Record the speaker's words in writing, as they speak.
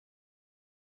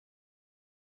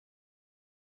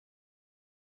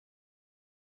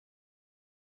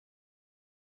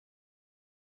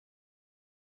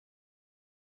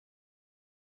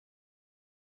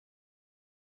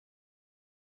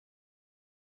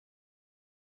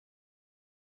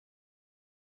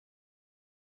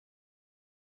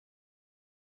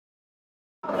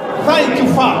Thank you,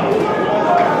 Father.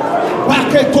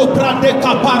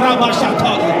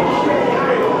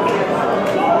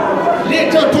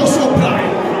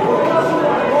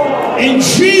 In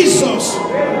Jesus'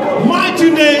 mighty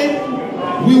name,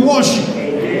 we worship.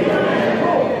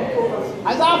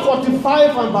 Isaiah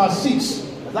 45 and verse 6.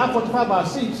 Isaiah 45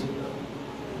 verse 6.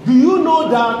 Do you know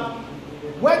that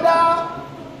whether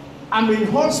I'm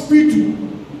in hospital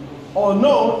or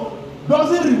not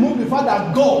doesn't remove the fact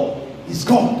that God is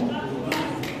God?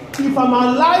 If I'm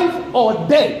alive or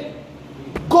dead,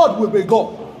 God will be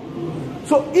God.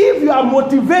 So if you are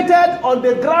motivated on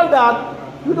the ground that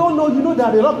you don't know, you know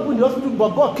that there are a lot of people in the hospital, but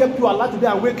God kept you alive today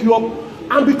and wake you up,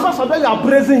 and because of that you are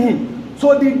praising Him.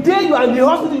 So the day you are in the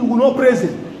hospital, you will not praise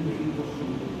Him.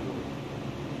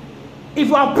 If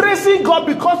you are praising God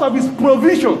because of His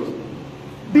provisions,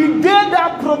 the day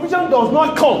that provision does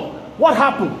not come, what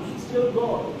happens? Still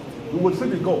God. You will still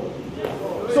be God.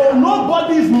 So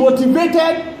nobody is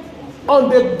motivated on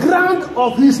the ground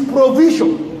of His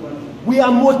provision. We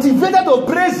are motivated to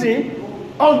praise Him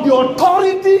on the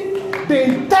authority, the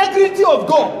integrity of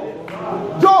God.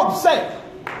 Job said,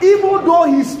 even though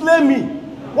He slay me,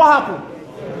 what happened?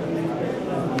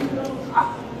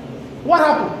 What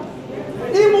happened?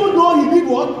 Even though he did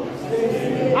what?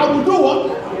 I will do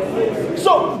what?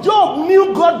 So Job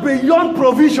knew God beyond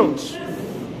provisions.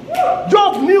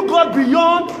 Job knew God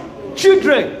beyond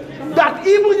children. That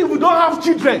even if you don't have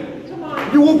children,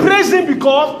 you will praise Him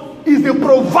because He's the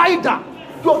provider.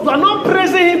 You are not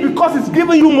praising Him because He's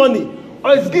giving you money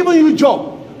or He's giving you a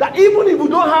job. That even if you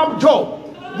don't have job,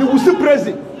 you will still praise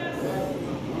Him.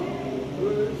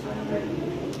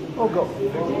 Oh God.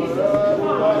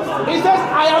 He says,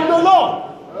 I am the Lord,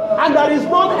 and there is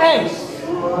none else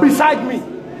beside me.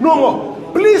 No more.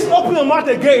 Please open your mouth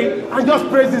again and just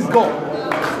praise this God.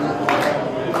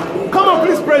 Come on,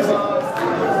 please praise Him.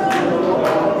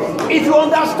 If you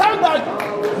understand that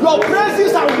your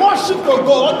praises and worship to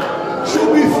God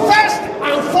should be first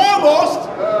and foremost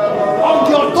on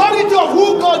the authority of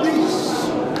who God is,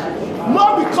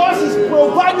 not because He's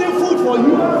providing food for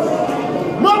you,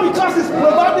 not because He's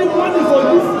providing money for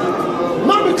you,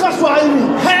 not because you are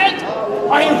in head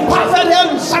or in perfect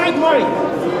health inside mind,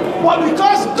 but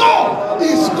because God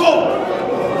is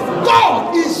God.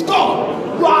 God is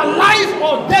God. You are alive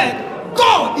or dead,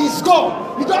 God is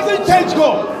God. He doesn't change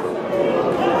God.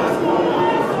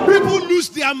 People lose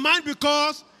their mind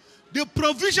because the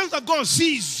provisions of God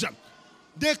cease.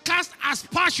 They cast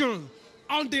aspersion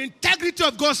on the integrity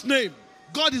of God's name.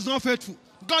 God is not faithful.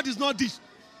 God is not this.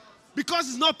 Because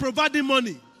He's not providing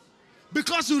money.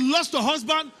 Because you lost a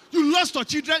husband, you lost your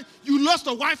children, you lost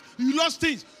a wife, you lost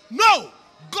things. No!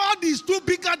 God is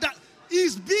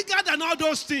He's bigger than all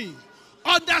those things.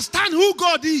 Understand who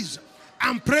God is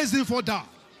and praise Him for that.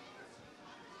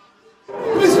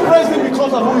 Please praise Him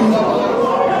because of who He is.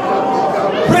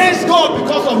 Praise God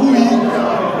because of who He is.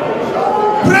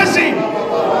 Praise Him.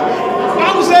 The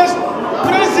Bible says,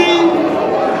 praise Him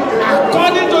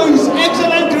according to His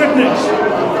excellent greatness.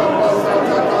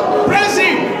 Praise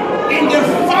Him in the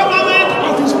firmament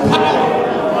of His power.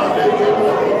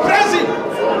 Praise Him.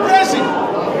 Praise Him.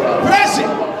 Praise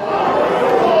Him.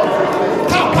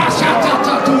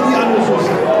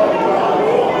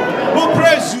 We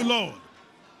praise you, Lord.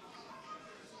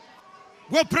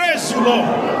 We praise you, Lord.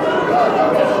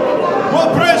 We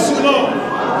praise you, Lord.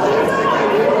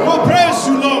 We praise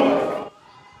you, Lord.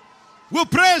 We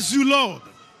praise you, Lord.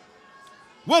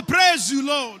 We praise you,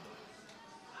 Lord.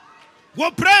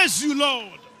 We praise you,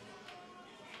 Lord.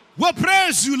 We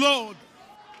praise you, Lord.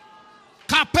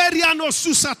 Kaperiano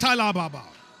susatala baba.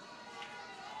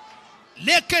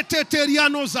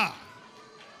 Leketeterianoza.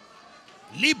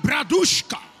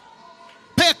 Libradushka.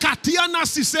 Pekatiana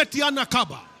sisetiana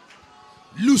kaba.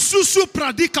 Lususu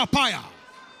pradika paya.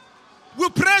 We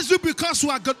praise you because you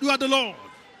are the Lord.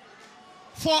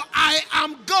 For I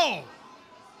am God.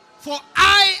 For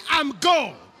I am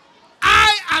God.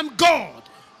 I am God.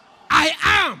 I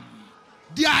am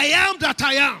the I am that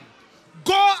I am.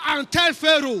 Go and tell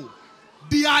Pharaoh,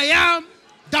 the I am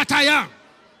that I am.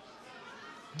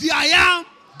 The I am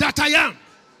that I am.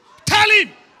 Tell him,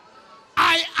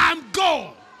 I am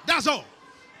God. That's all.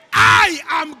 I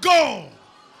am God.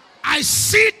 I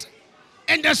sit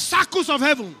in the circles of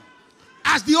heaven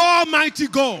as the Almighty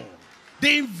God,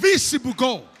 the invisible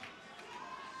God,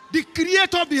 the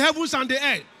creator of the heavens and the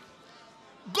earth.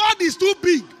 God is too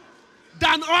big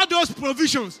than all those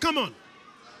provisions. Come on.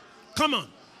 Come on.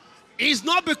 It's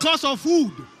not because of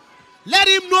food. Let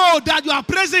him know that you are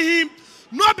praising him,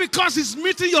 not because he's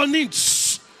meeting your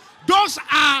needs. Those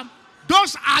are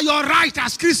your rights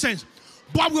as Christians.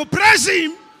 But we praise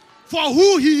him for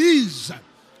who he is.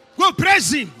 We'll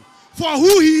praise him for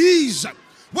who he is.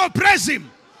 We'll praise him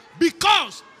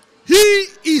because he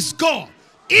is God.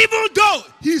 Even though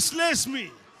he slays me,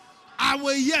 I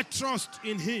will yet trust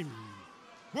in him.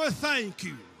 Well, thank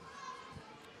you.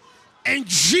 In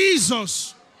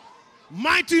Jesus'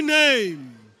 mighty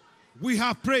name, we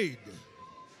have prayed.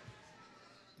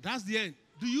 That's the end.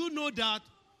 Do you know that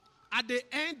at the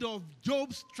end of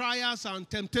Job's trials and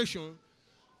temptation,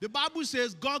 the Bible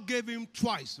says God gave him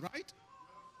twice, right?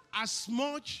 As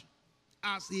much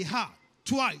as he had,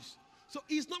 twice. So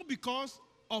it's not because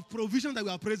of provision that we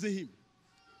are praising him.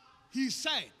 He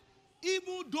said,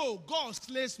 even though God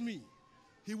slays me,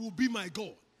 he will be my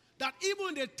God. That even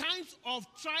in the times of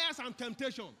trials and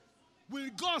temptation, will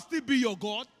God still be your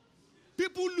God?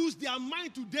 People lose their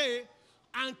mind today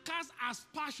and cast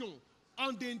aspersion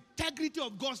on the integrity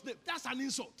of God's name. That's an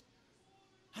insult.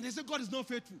 And they say God is not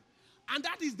faithful. And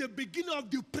that is the beginning of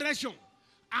depression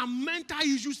and mental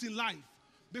issues in life.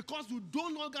 Because you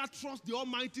don't longer trust the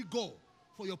Almighty God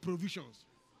for your provisions.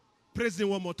 Praise him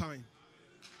one more time.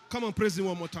 Come on, praise him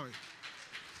one more time.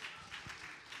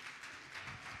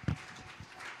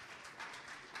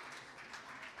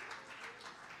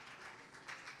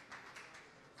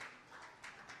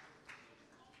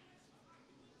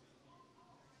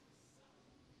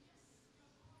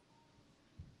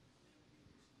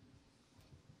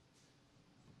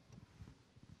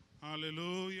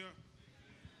 Hallelujah.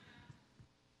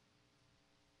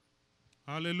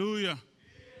 Hallelujah.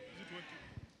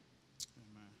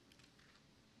 Amen.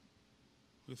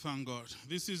 We thank God.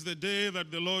 This is the day that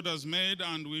the Lord has made,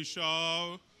 and we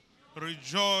shall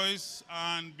rejoice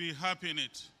and be happy in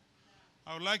it.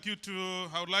 I would like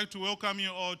to welcome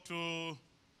you all to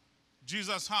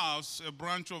Jesus House, a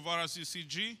branch of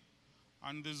RCCG,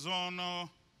 and the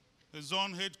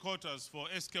zone headquarters for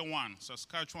SK1,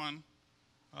 Saskatchewan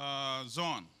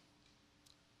zone.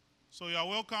 So you are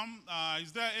welcome.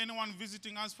 Is there anyone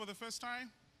visiting us for the first time?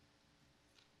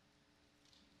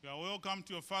 You are welcome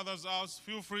to your Father's house.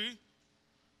 Feel free.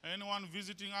 Anyone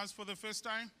visiting us for the first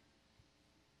time?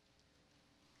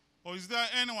 Or is there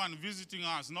anyone visiting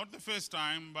us, not the first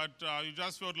time, but you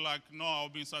just felt like, no, I'll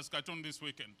be in Saskatoon this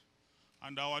weekend,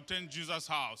 and I'll attend Jesus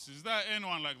House? Is there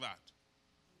anyone like that?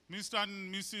 Mr.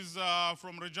 and Mrs.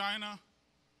 From Regina,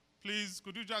 please,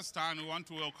 could you just stand? We want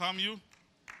to welcome you.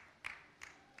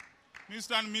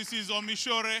 Mr. and Mrs.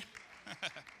 Omishore,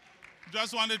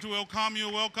 just wanted to welcome you.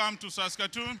 Welcome to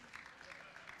Saskatoon.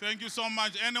 Thank you so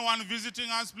much. Anyone visiting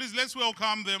us, please, let's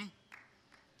welcome them.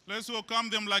 Let's welcome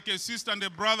them like a sister and a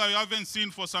brother you haven't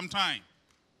seen for some time.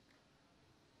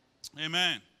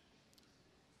 Amen.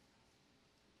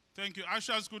 Thank you.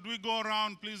 Ushers, could we go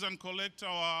around, please, and collect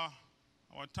our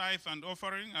tithe and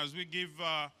offering as we give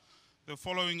the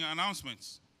following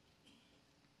announcements.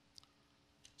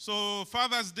 So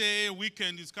Father's Day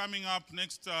weekend is coming up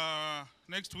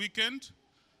next weekend.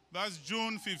 That's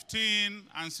June 15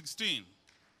 and 16.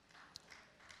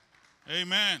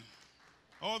 Amen.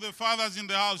 All the fathers in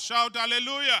the house, shout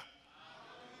hallelujah.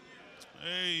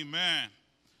 Hallelujah. Amen.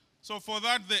 So for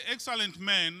that, the excellent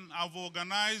men have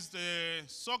organized a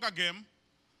soccer game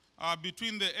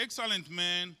between the excellent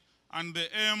men and the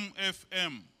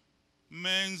MFM,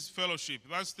 Men's Fellowship.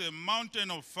 That's the Mountain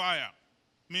of Fire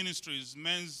Ministries,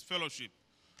 Men's Fellowship.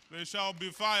 There shall be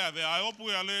fire there. I hope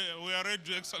we are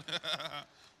ready.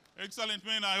 Excellent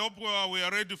men, I hope we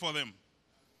are ready for them.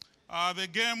 The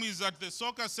game is at the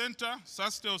Soccer Center,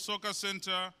 Sastel Soccer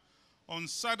Center, on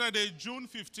Saturday, June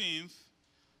 15th,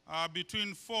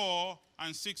 between 4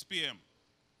 and 6 p.m.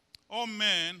 All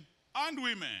men and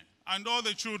women and all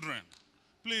the children,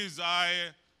 please,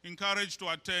 I encourage to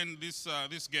attend this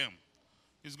game.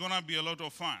 It's going to be a lot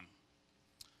of fun.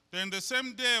 Then the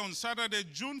same day, on Saturday,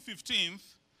 June 15th,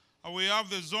 we have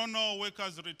the Zonal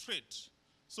Workers Retreat.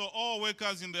 So all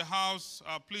workers in the house,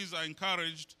 please, are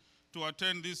encouraged to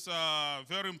attend this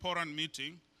very important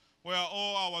meeting where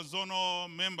all our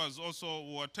zonal members also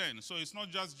will attend. So it's not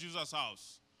just Jesus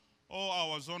House. All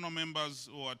our zonal members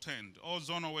will attend. All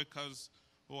zonal workers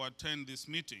will attend this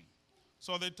meeting.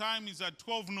 So the time is at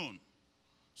 12 noon.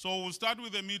 So we'll start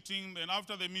with the meeting, then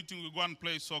after the meeting we'll go and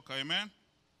play soccer, amen?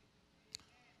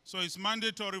 So it's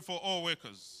mandatory for all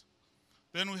workers.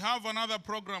 Then we have another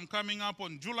program coming up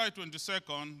on July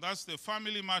 22nd. That's the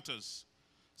Family Matters.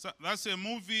 So that's a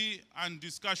movie and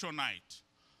discussion night.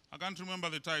 I can't remember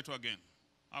the title again.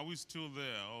 Are we still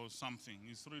there or something?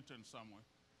 It's written somewhere.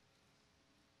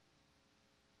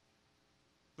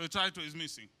 The title is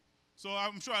missing. So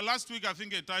I'm sure last week I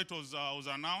think a title was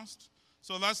announced.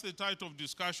 So that's the title of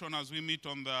discussion as we meet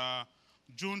on the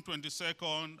June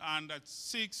 22nd and at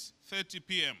 6:30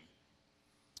 p.m.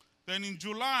 Then in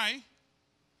July,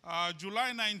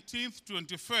 July 19th,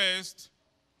 21st,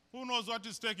 who knows what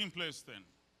is taking place then?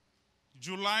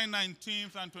 July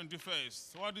 19th and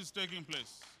 21st. What is taking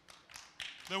place?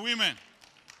 The women.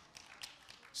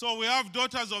 So we have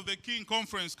Daughters of the King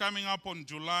conference coming up on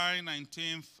July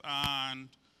 19th and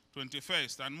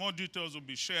 21st. And more details will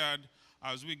be shared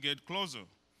as we get closer.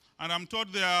 And I'm told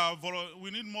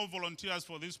we need more volunteers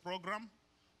for this program.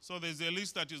 So there's a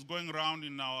list that is going around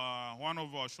in one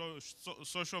of our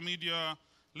social media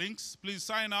links. Please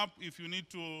sign up if you need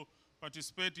to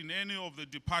participate in any of the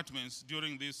departments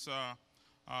during this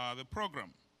the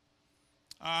program.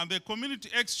 The community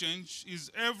exchange is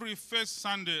every first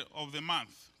Sunday of the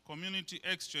month. Community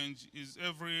exchange is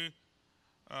every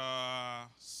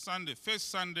Sunday, first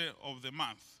Sunday of the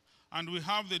month. And we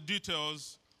have the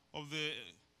details of the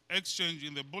exchange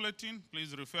in the bulletin.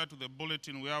 Please refer to the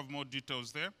bulletin. We have more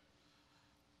details there.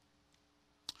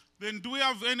 Then do we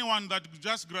have anyone that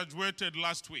just graduated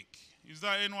last week? Is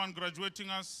there anyone graduating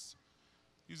us?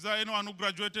 Is there anyone who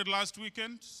graduated last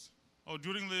weekend or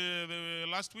during the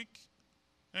last week?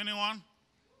 Anyone?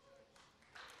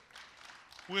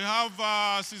 We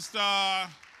have Sister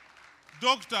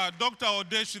Dr.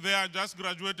 Odeshi there, just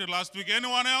graduated last week.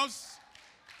 Anyone else?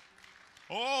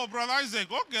 Oh, Brother Isaac.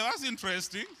 Okay, that's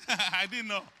interesting. I didn't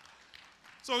know.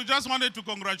 So we just wanted to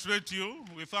congratulate you.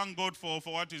 We thank God for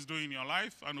what He's doing in your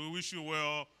life, and we wish you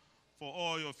well for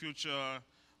all your future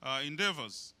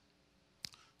endeavors.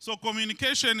 So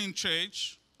communication in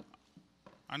church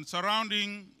and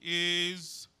surrounding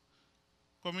is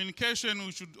communication,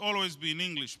 which should always be in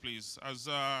English, please, as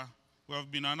we have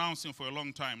been announcing for a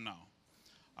long time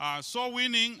now. Soul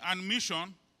winning and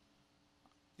mission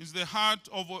is the heart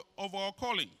of our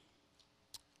calling.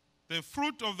 The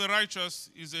fruit of the righteous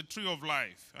is a tree of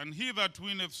life, and he that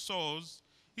winneth souls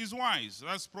is wise.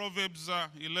 That's Proverbs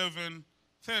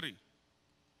 11:30.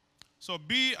 So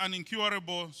be an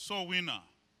incurable soul winner.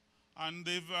 And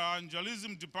the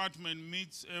evangelism department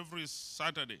meets every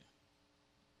Saturday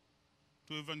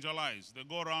to evangelize. They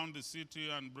go around the city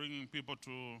and bringing people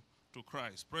to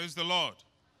Christ. Praise the Lord.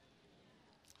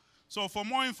 So for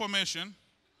more information,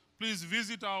 please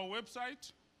visit our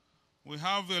website. We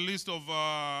have a list of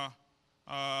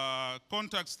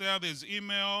contacts there. There's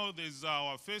email, there's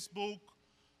our Facebook,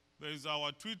 there's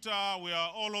our Twitter. We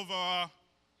are all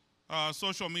over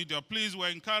social media. Please, we're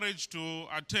encouraged to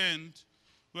attend.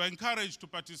 We're encouraged to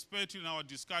participate in our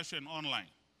discussion online.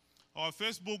 Our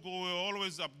Facebook, we're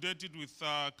always updated with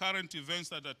current events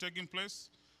that are taking place.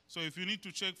 So if you need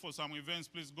to check for some events,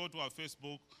 please go to our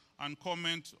Facebook and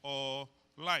comment or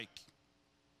like.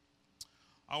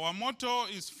 Our motto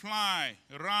is fly,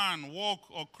 run, walk,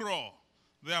 or crawl.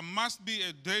 There must be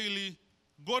a daily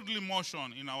godly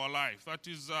motion in our life. That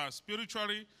is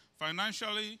spiritually,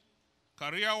 financially,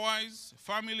 career-wise,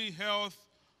 family, health,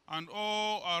 and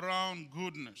all around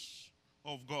goodness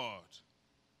of God.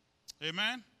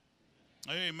 Amen?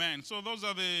 Amen. So those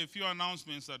are the few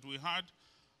announcements that we had.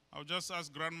 I'll just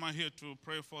ask Grandma here to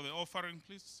pray for the offering,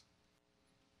 please.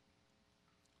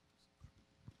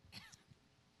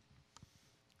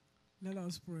 Let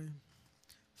us pray.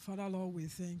 Father, Lord, we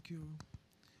thank you.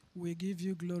 We give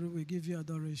you glory, we give you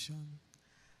adoration.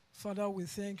 Father, we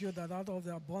thank you that out of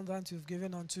the abundance you've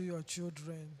given unto your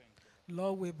children,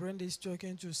 Lord, we bring this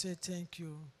token to say thank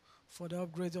you for the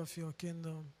upgrade of your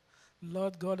kingdom.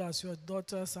 Lord God, as your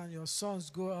daughters and your sons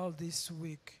go out this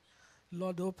week,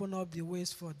 Lord, open up the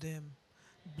ways for them.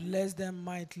 Bless them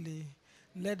mightily.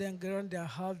 Let them grant their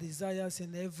heart desires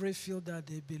in every field that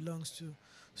they belong to,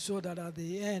 so that at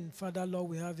the end, Father, Lord,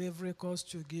 we have every cause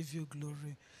to give you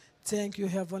glory. Thank you,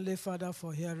 Heavenly Father,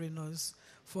 for hearing us.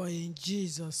 For in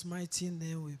Jesus' mighty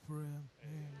name we pray.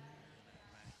 Amen.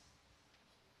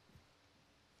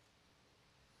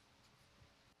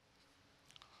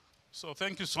 So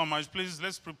thank you so much. Please,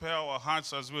 let's prepare our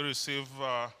hearts as we receive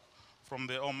from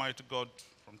the Almighty God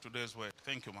from today's word.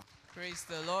 Thank you, ma. Praise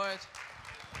the Lord.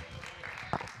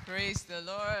 Praise the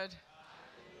Lord.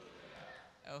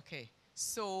 Okay,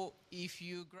 so if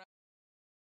you grab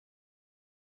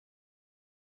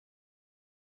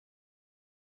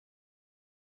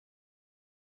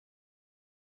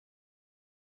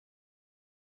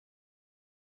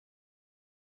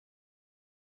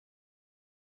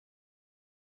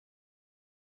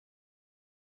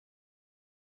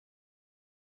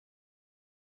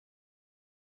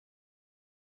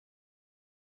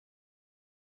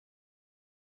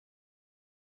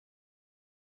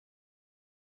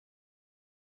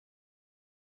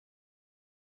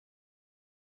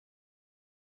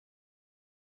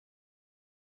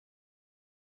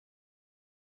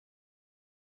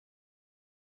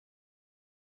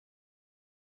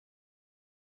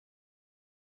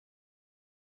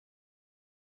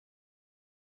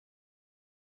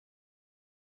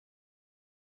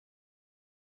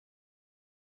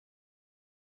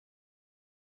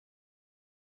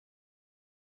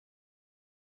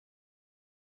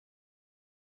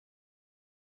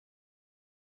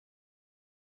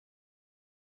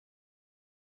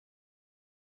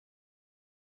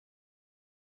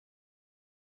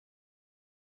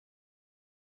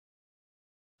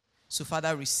So,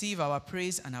 Father, receive our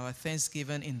praise and our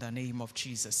thanksgiving in the name of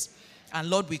Jesus. And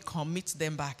Lord, we commit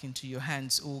them back into your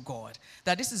hands, oh God,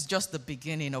 that this is just the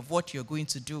beginning of what you're going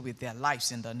to do with their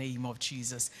lives in the name of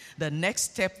Jesus. The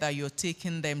next step that you're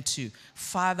taking them to,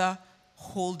 Father,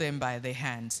 hold them by the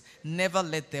hands. Never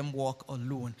let them walk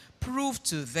alone. Prove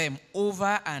to them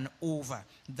over and over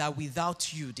that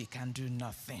without you, they can do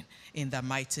nothing in the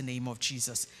mighty name of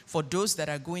Jesus. For those that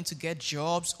are going to get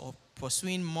jobs or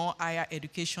pursuing more higher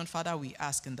education, Father, we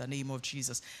ask in the name of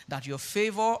Jesus that your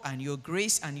favor and your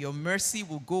grace and your mercy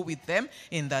will go with them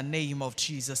in the name of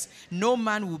Jesus. No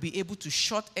man will be able to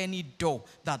shut any door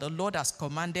that the Lord has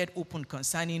commanded open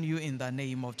concerning you in the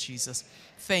name of Jesus.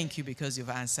 Thank you because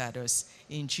you've answered us.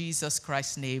 In Jesus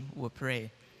Christ's name we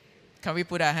pray. Can we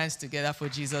put our hands together for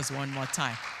Jesus one more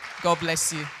time? God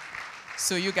bless you.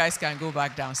 So you guys can go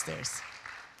back downstairs.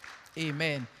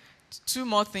 Amen. 2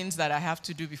 more things that I have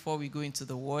to do before we go into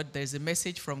the word. There's a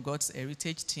message from God's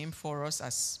Heritage team for us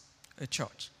as a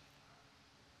church.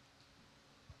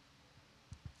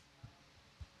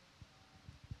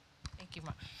 Thank you,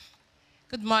 Ma.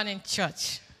 Good morning,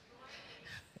 church.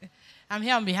 I'm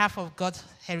here on behalf of God's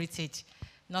Heritage,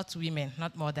 not women,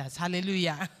 not mothers.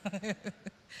 Hallelujah.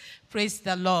 Praise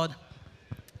the Lord.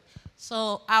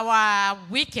 So our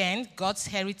weekend, God's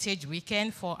Heritage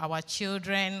Weekend for our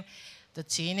children, the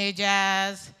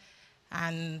teenagers,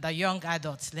 and the young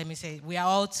adults, let me say, we are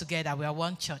all together. We are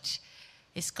one church.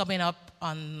 It's coming up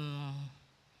on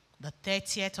the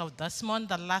 30th of this month,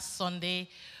 the last Sunday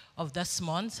of this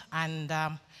month. And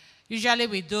usually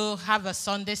we do have a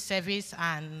Sunday service.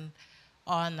 And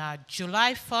on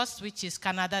July 1st, which is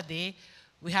Canada Day,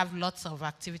 we have lots of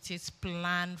activities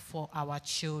planned for our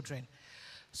children.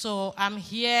 So I'm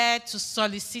here to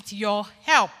solicit your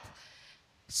help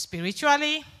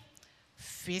spiritually,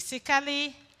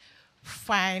 physically,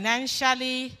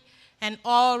 financially, and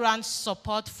all-round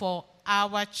support for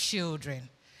our children.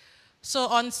 So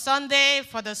on Sunday,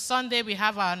 for the Sunday, we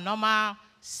have our normal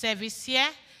service here,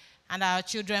 and our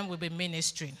children will be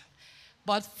ministering.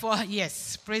 But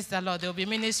yes, praise the Lord, they'll be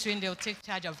ministering, they'll take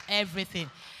charge of everything.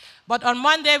 But on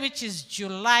Monday, which is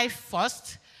July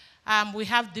 1st, we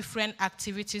have different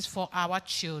activities for our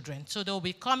children. So they'll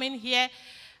be coming here,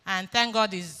 and thank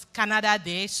God it's Canada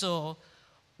Day, so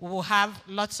we will have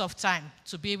lots of time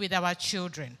to be with our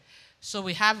children. So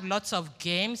we have lots of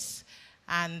games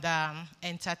and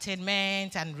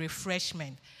entertainment and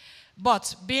refreshment.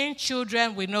 But being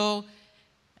children, we know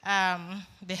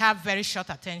they have very short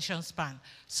attention span.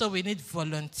 So we need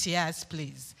volunteers,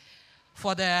 please.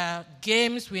 For the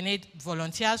games, we need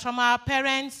volunteers from our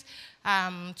parents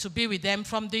to be with them,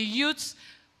 from the youth.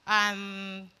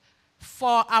 And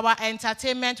for our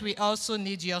entertainment, we also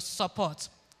need your support.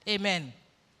 Amen.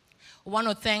 We want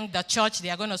to thank the church. They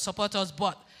are going to support us,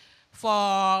 but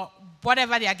for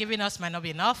whatever they are giving us might not be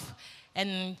enough.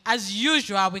 And as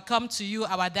usual, we come to you,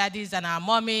 our daddies and our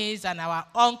mommies and our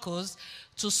uncles,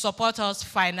 to support us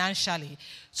financially.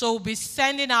 So we'll be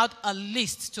sending out a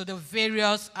list to the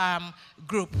various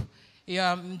group,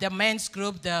 the men's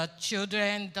group, the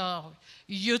children, the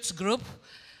youth group.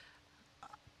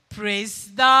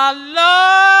 Praise the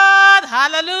Lord.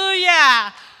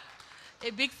 Hallelujah.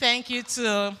 A big thank you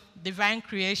to Divine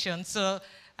Creation. So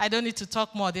I don't need to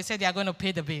talk more. They said they are going to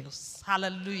pay the bills.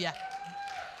 Hallelujah.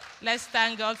 Let's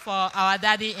thank God for our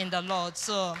daddy in the Lord.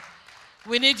 So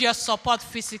we need your support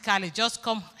physically. Just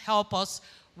come help us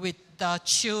with the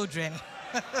children.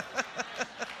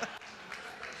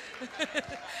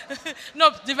 No,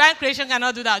 Divine Creation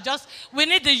cannot do that. Just, we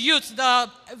need the youth.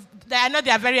 I know they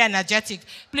are very energetic.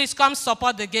 Please come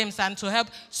support the games and to help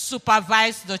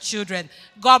supervise the children.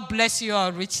 God bless you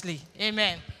all richly.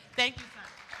 Amen. Thank you,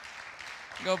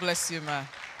 sir. God bless you, ma.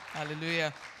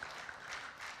 Hallelujah.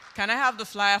 Can I have the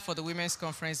flyer for the women's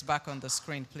conference back on the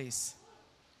screen, please?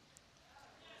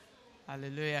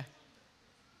 Hallelujah.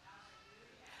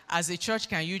 As a church,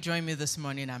 can you join me this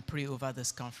morning and pray over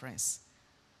this conference?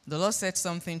 The Lord said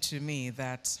something to me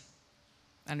that,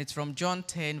 and it's from John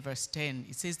 10, verse 10.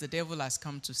 It says, the devil has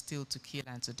come to steal, to kill,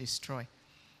 and to destroy.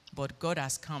 But God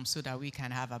has come so that we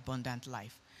can have abundant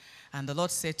life. And the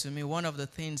Lord said to me, one of the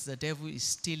things the devil is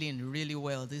stealing really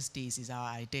well these days is our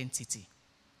identity.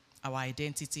 Our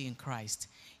identity in Christ.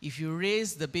 If you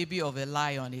raise the baby of a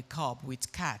lion, a cub,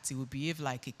 with cats, it will behave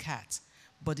like a cat.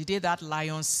 But the day that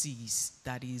lion sees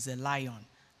that he is a lion,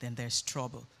 then there's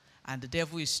trouble. And the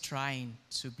devil is trying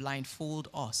to blindfold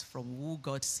us from who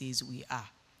God says we are.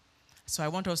 So I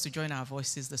want us to join our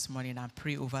voices this morning and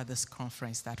pray over this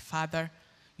conference that, Father,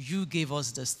 you gave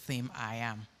us this theme, I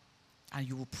am. And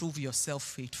you will prove yourself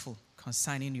faithful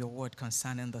concerning your word,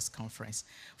 concerning this conference.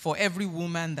 For every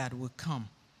woman that will come,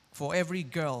 for every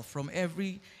girl, from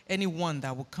anyone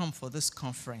that will come for this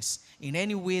conference, in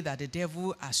any way that the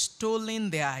devil has stolen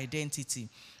their identity,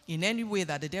 in any way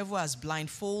that the devil has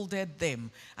blindfolded them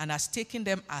and has taken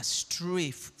them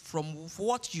astray from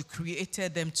what you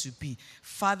created them to be.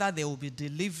 Father, there will be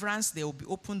deliverance, there will be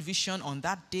open vision on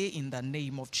that day in the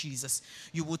name of Jesus.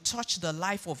 You will touch the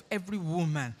life of every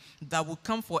woman that will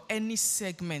come for any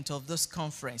segment of this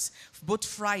conference, both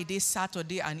Friday,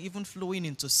 Saturday, and even flowing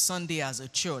into Sunday as a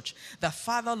church. That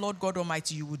Father, Lord God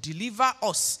Almighty, you will deliver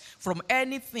us from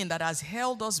anything that has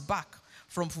held us back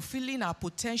from fulfilling our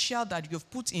potential that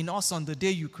you've put in us on the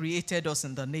day you created us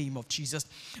in the name of Jesus.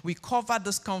 We cover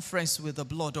this conference with the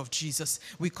blood of Jesus.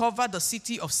 We cover the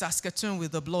city of Saskatoon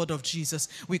with the blood of Jesus.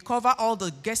 We cover all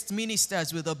the guest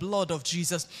ministers with the blood of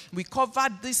Jesus. We cover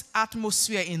this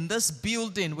atmosphere in this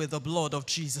building with the blood of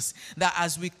Jesus. That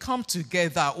as we come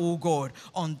together, oh God,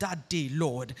 on that day,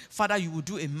 Lord, Father, you will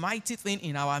do a mighty thing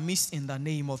in our midst in the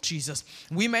name of Jesus.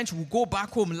 Women will go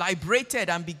back home liberated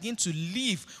and begin to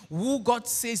live who God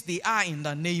says they are in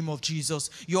the name of Jesus.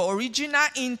 Your original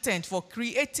intent for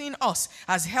creating us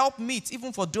as helpmeet,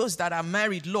 even for those that are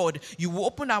married, Lord, you will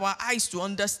open our eyes to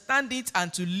understand it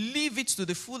and to live it to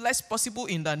the fullest possible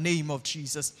in the name of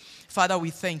Jesus. Father, we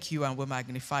thank you and we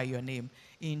magnify your name.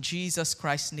 In Jesus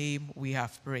Christ's name we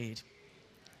have prayed.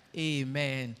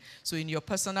 Amen. So in your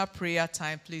personal prayer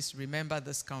time, please remember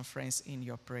this conference in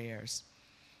your prayers.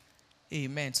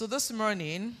 Amen. So this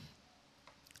morning,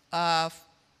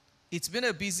 it's been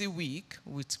a busy week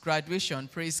with graduation,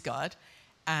 praise God,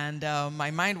 and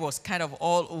my mind was kind of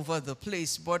all over the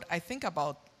place, but I think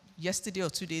about yesterday or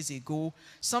 2 days ago,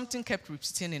 something kept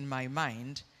repeating in my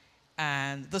mind,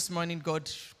 and this morning God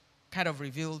kind of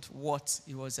revealed what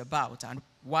it was about and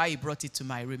why he brought it to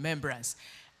my remembrance.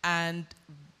 And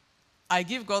I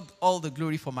give God all the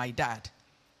glory for my dad.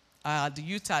 The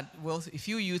youth are, well, a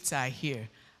few youths are here,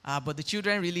 but the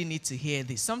children really need to hear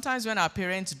this. Sometimes when our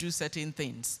parents do certain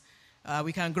things,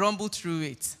 we can grumble through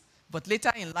it. But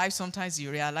later in life, sometimes you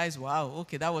realize, wow,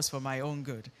 okay, that was for my own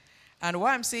good. And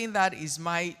why I'm saying that is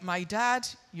my dad,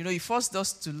 he forced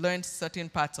us to learn certain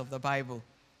parts of the Bible.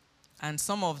 And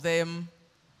some of them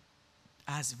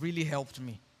has really helped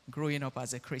me growing up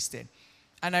as a Christian.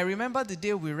 And I remember the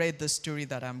day we read the story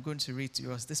that I'm going to read to you,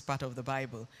 was this part of the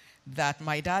Bible, that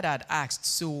my dad had asked.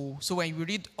 So when we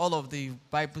read all of the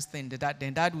Bible things,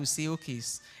 then dad will say, okay,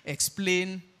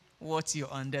 explain what you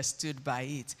understood by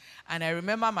it. And I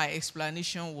remember my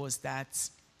explanation was that,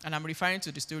 and I'm referring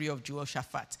to the story of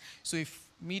Jehoshaphat. So if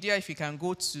you can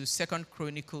go to 2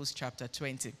 Chronicles chapter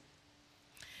 20.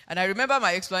 And I remember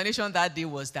my explanation that day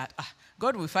was that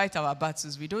God will fight our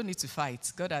battles. We don't need to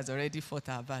fight. God has already fought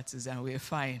our battles and we're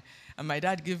fine. And my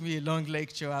dad gave me a long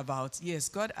lecture about, yes,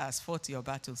 God has fought your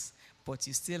battles, but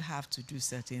you still have to do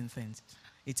certain things.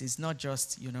 It is not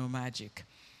just, magic.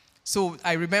 So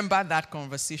I remember that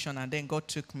conversation, and then God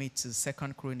took me to 2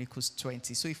 Chronicles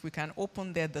 20. So if we can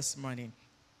open there this morning.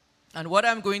 And what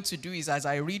I'm going to do is, as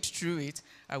I read through it,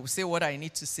 I will say what I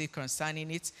need to say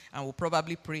concerning it, and we'll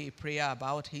probably pray a prayer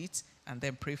about it, and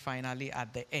then pray finally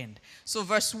at the end. So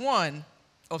verse 1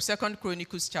 of 2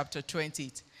 Chronicles chapter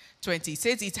 20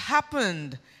 says, it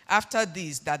happened after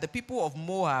this that the people of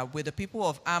Moab with the people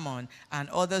of Ammon and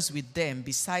others with them,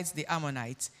 besides the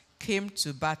Ammonites, came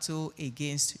to battle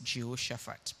against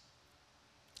Jehoshaphat.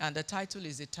 And the title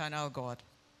is Eternal God.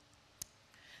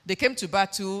 They came to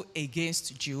battle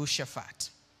against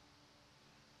Jehoshaphat.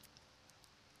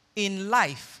 In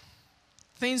life,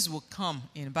 things will come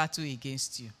in battle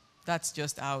against you. That's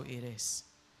just how it is.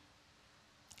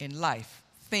 In life,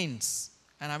 things,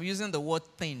 and I'm using the word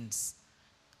things,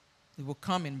 they will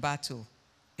come in battle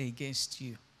against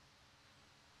you.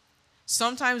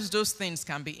 Sometimes those things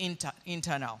can be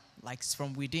internal, like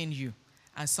from within you.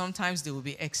 And sometimes they will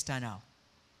be external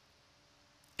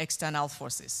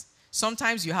forces.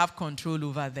 Sometimes you have control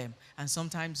over them, and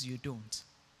sometimes you don't.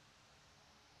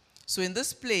 So in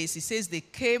this place, it says they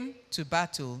came to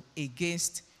battle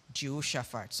against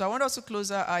Jehoshaphat. So I want us to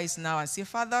close our eyes now and say,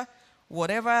 Father,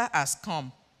 whatever has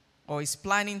come or is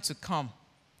planning to come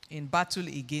in battle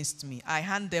against me, I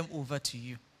hand them over to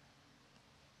you.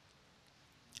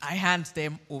 I hand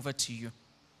them over to you.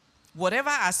 Whatever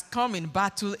has come in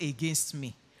battle against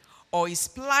me or is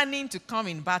planning to come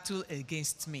in battle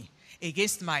against me,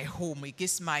 against my home,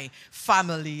 against my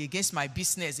family, against my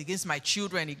business, against my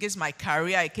children, against my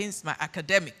career, against my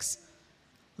academics,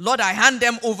 Lord, I hand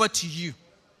them over to you.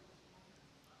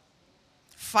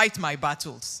 Fight my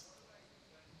battles.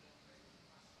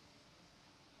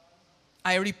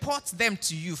 I report them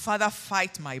to you. Father,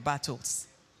 fight my battles.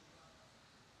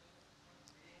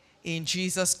 In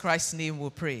Jesus Christ's name we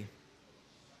pray.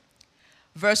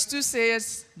 Verse 2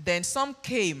 says, Then some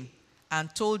came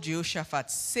and told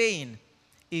Jehoshaphat, saying,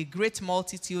 A great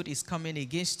multitude is coming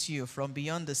against you from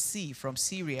beyond the sea, from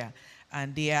Syria,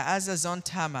 and they are Hazazon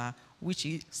Tamar, which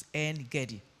is En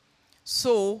Gedi.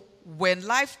 So, when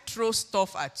life throws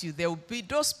stuff at you, there will be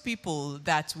those people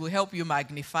that will help you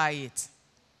magnify it.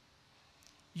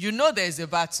 You know there's a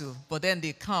battle, but then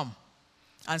they come.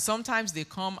 And sometimes they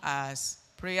come as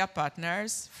prayer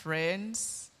partners,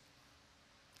 friends,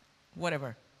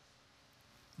 whatever.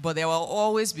 But there will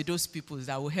always be those people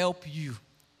that will help you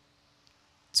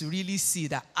to really see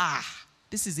that,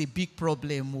 this is a big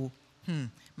problem.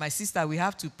 My sister, we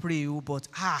have to pray, but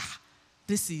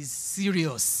this is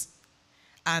serious.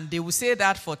 And they will say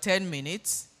that for 10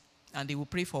 minutes, and they will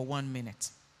pray for 1 minute.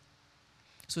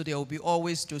 So there will be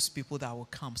always those people that will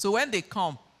come. So when they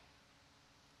come,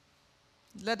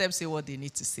 let them say what they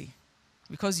need to say,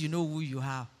 because you know who you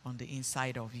have on the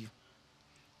inside of you.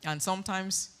 And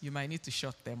sometimes you might need to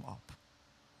shut them up.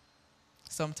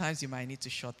 Sometimes you might need to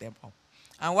shut them up.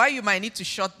 And why you might need to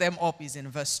shut them up is in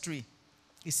verse 3.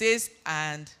 It says,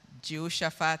 and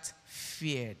Jehoshaphat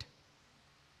feared.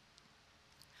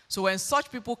 So when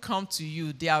such people come to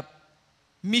you, their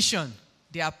mission,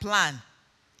 their plan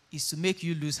is to make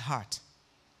you lose heart,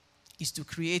 is to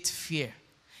create fear,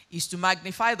 is to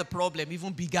magnify the problem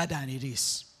even bigger than it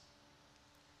is.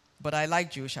 But I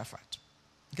like Jehoshaphat,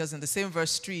 because in the same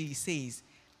verse 3 he says,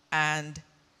 and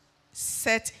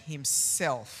set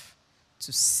himself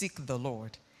to seek the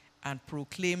Lord and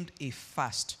proclaimed a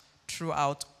fast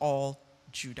throughout all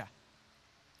Judah.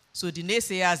 So the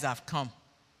naysayers have come.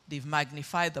 They've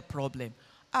magnified the problem.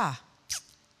 I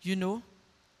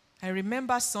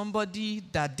remember somebody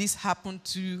that this happened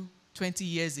to 20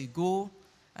 years ago,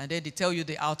 and then they tell you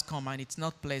the outcome and it's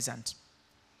not pleasant.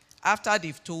 After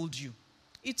they've told you,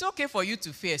 it's okay for you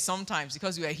to fear sometimes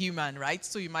because you are human, right?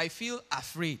 So you might feel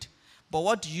afraid. But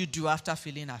what do you do after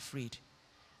feeling afraid?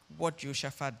 What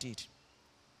Jehoshaphat did.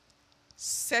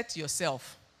 Set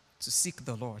yourself to seek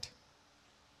the Lord.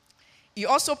 He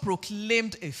also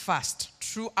proclaimed a fast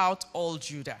throughout all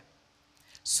Judah.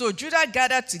 So Judah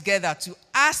gathered together to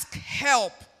ask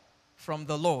help from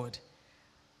the Lord.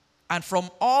 And from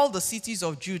all the cities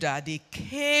of Judah, they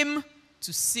came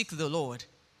to seek the Lord.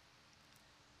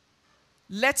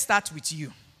 Let's start with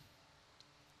you.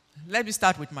 Let me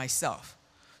start with myself.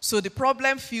 So the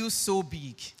problem feels so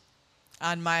big.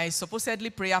 And my supposedly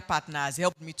prayer partner has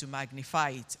helped me to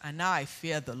magnify it. And now I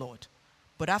fear the Lord.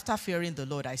 But after fearing the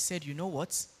Lord, I said, you know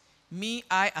what? Me,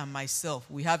 I, and myself,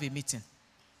 we have a meeting.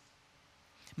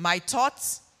 My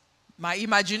thoughts, my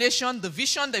imagination, the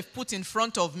vision they've put in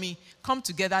front of me, come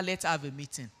together, let's have a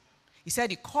meeting. He said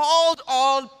he called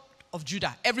all of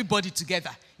Judah, everybody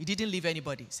together. He didn't leave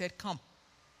anybody. He said, come,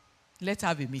 let's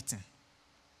have a meeting.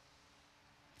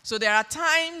 So there are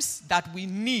times that we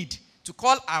need to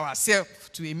call ourselves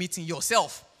to a meeting,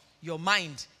 yourself, your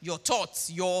mind, your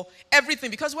thoughts, your everything.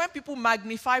 Because when people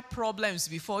magnify problems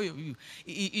before you,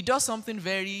 it does something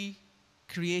very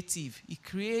creative. It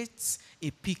creates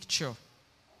a picture.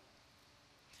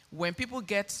 When people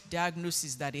get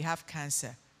diagnosis that they have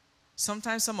cancer,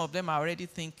 sometimes some of them are already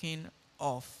thinking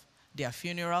of their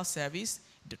funeral service.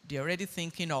 They're already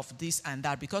thinking of this and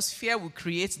that, because fear will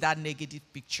create that negative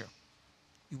picture.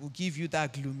 It will give you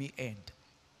that gloomy end.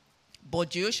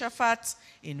 But Jehoshaphat,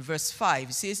 in verse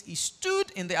 5, says, he stood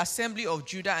in the assembly of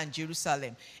Judah and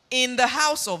Jerusalem, in the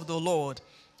house of the Lord,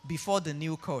 before the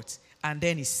new court. And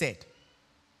then he said,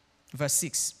 verse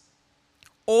 6,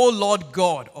 O Lord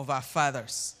God of our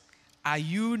fathers, are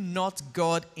you not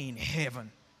God in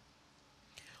heaven?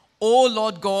 O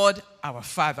Lord God, our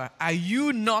Father, are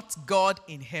you not God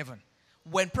in heaven?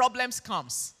 When problems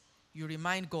comes, you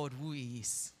remind God who he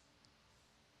is.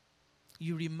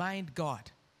 You remind God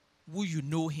who you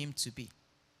know him to be.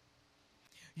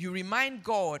 You remind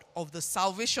God of the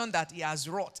salvation that he has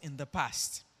wrought in the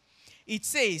past. It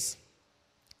says,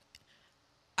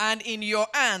 and in your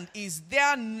hand is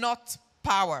there not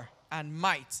power and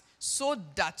might, so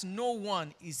that no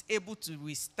one is able to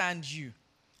withstand you.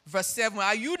 Verse 7,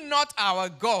 are you not our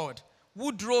God,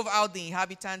 who drove out the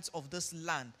inhabitants of this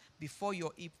land before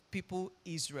your people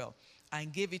Israel,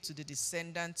 and gave it to the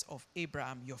descendants of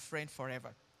Abraham, your friend forever?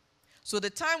 So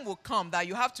the time will come that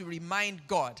you have to remind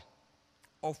God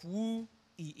of who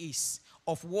he is,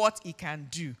 of what he can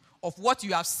do, of what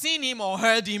you have seen him or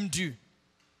heard him do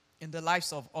in the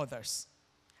lives of others.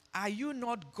 Are you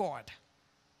not God?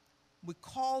 We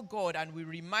call God and we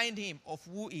remind him of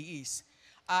who he is.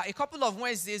 A couple of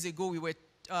Wednesdays ago, we were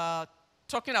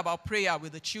talking about prayer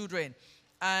with the children.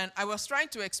 And I was trying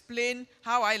to explain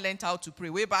how I learned how to pray.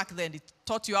 Way back then, they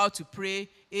taught you how to pray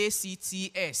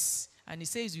ACTS. And he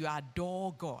says, you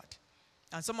adore God.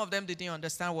 And some of them didn't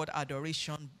understand what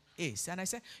adoration is. And I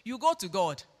said, you go to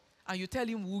God and you tell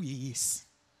him who he is.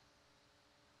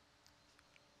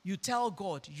 You tell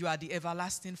God you are the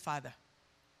everlasting Father.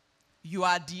 You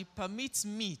are the, permit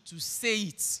me to say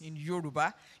it in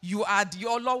Yoruba, you are the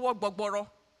Olowo Gbogboro,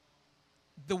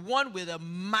 the one with a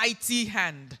mighty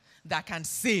hand that can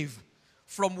save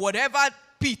from whatever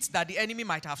pit that the enemy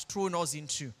might have thrown us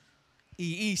into.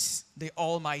 He is the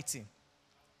Almighty.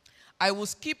 I will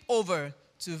skip over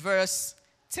to verse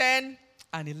 10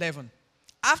 and 11.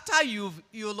 After you've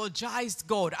eulogized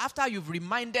God, after you've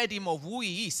reminded him of who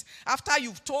he is, after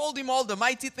you've told him all the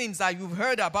mighty things that you've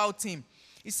heard about him,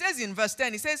 it says in verse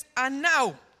 10, it says, and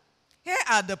now, here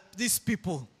are these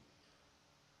people.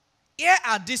 Here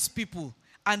are these people.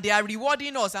 And they are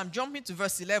rewarding us. I'm jumping to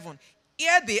verse 11.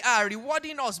 Here they are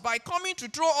rewarding us by coming to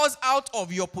throw us out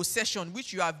of your possession,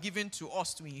 which you have given to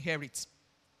us to inherit.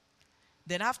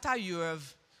 Then after you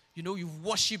have, you've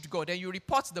worshipped God, and you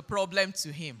report the problem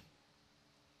to him.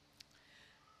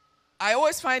 I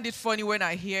always find it funny when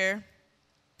I hear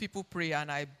people pray,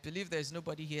 and I believe there's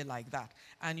nobody here like that.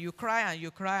 And you cry, and you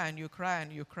cry, and you cry,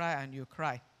 and you cry, and you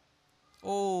cry.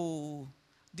 Oh,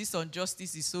 this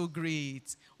injustice is so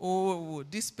great. Oh,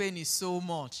 this pain is so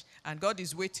much. And God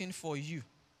is waiting for you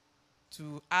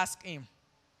to ask him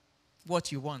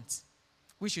what you want,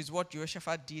 which is what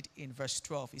Jehoshaphat did in verse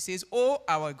 12. He says, oh,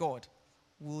 our God,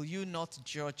 will you not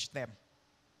judge them?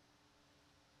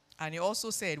 And he also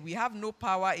said, we have no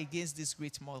power against this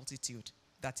great multitude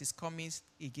that is coming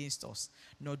against us,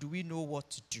 nor do we know what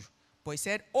to do. But he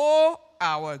said, oh,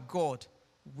 our God,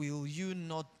 will you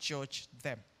not judge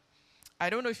them? I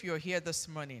don't know if you're here this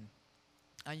morning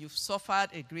and you've suffered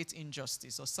a great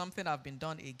injustice or something has been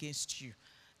done against you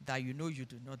that you know you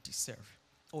do not deserve,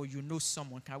 or you know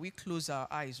someone. Can we close our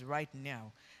eyes right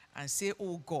now and say,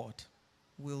 oh God,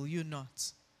 will you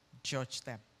not judge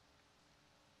them?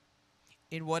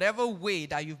 In whatever way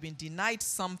that you've been denied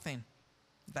something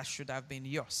that should have been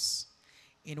yours,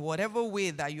 in whatever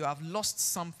way that you have lost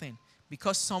something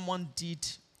because someone did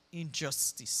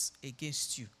injustice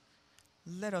against you,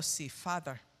 let us say,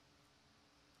 Father,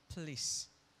 please,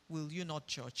 will you not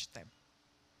judge them?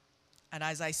 And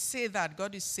as I say that,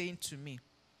 God is saying to me,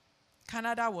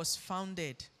 Canada was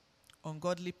founded on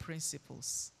godly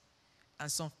principles.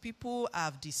 And some people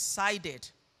have decided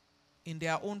in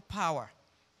their own power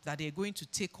that they're going to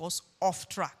take us off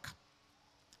track.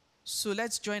 So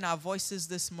let's join our voices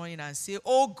this morning and say,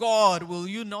 oh God, will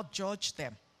you not judge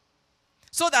them?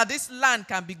 So that this land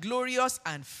can be glorious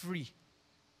and free.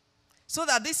 So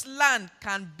that this land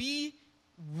can be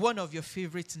one of your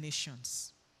favorite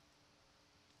nations.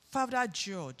 Father,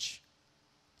 judge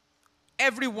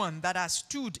everyone that has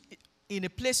stood in a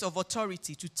place of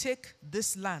authority to take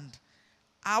this land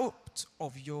out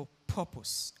of your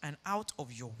purpose and out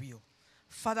of your will.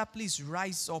 Father, please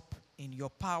rise up in your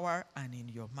power and in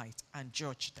your might and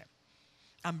judge them.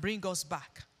 And bring us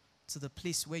back to the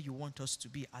place where you want us to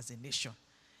be as a nation.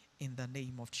 In the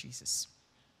name of Jesus.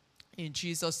 In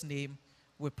Jesus' name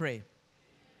we pray.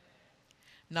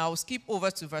 Now I'll skip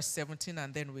over to verse 17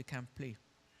 and then we can play.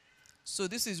 So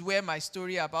this is where my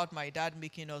story about my dad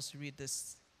making us read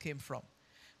this came from.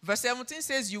 Verse 17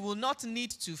 says, you will not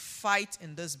need to fight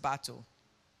in this battle.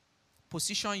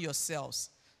 Position yourselves.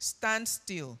 Stand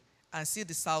still and see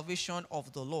the salvation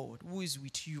of the Lord, who is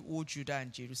with you, O Judah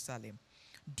and Jerusalem.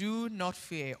 Do not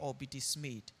fear or be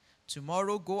dismayed.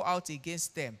 Tomorrow go out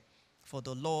against them, for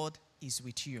the Lord is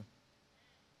with you.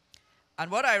 And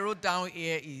what I wrote down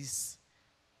here is,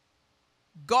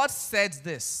 God said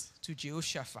this to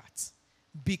Jehoshaphat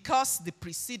because the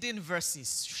preceding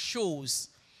verses shows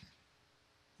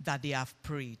that they have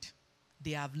prayed.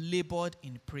 They have labored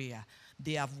in prayer.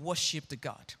 They have worshipped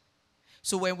God.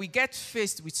 So when we get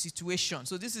faced with situations,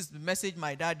 so this is the message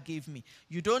my dad gave me.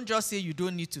 You don't just say you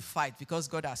don't need to fight because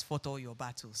God has fought all your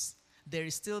battles. There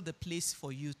is still the place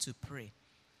for you to pray.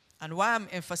 And why I'm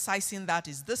emphasizing that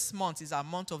is this month is a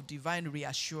month of divine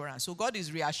reassurance. So God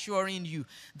is reassuring you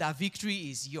that victory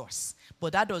is yours.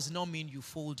 But that does not mean you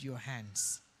fold your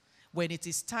hands. When it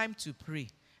is time to pray,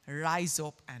 rise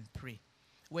up and pray.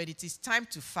 When it is time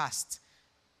to fast,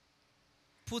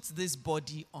 put this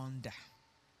body under.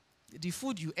 The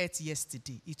food you ate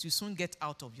yesterday, it will soon get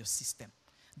out of your system.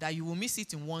 That you will miss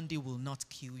it in one day will not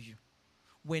kill you.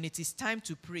 When it is time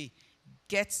to pray,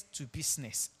 get to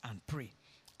business and pray.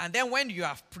 And then when you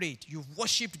have prayed, you've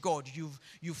worshipped God,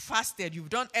 you've fasted, you've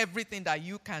done everything that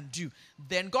you can do,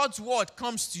 then God's word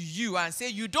comes to you and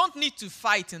says, you don't need to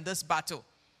fight in this battle.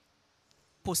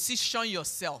 Position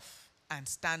yourself and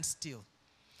stand still.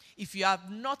 If you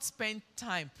have not spent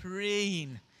time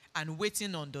praying and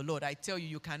waiting on the Lord, I tell you,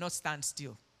 you cannot stand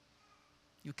still.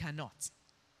 You cannot.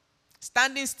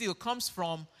 Standing still comes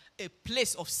from a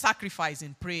place of sacrifice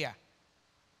in prayer,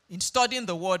 in studying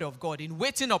the word of God, in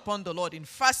waiting upon the Lord, in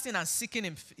fasting and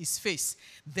seeking his face.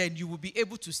 Then you will be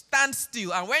able to stand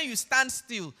still. And when you stand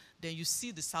still, then you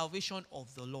see the salvation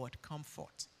of the Lord come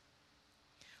forth.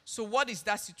 So what is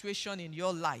that situation in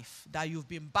your life that you've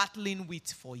been battling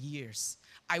with for years?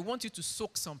 I want you to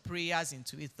soak some prayers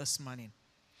into it this morning.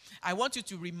 I want you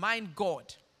to remind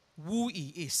God who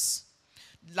he is.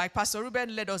 Like Pastor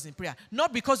Ruben led us in prayer.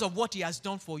 Not because of what he has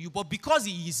done for you, but because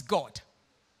he is God.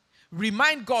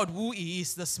 Remind God who he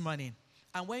is this morning.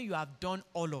 And when you have done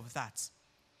all of that,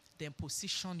 then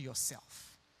position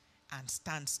yourself and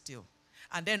stand still.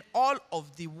 And then all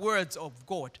of the words of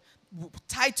God will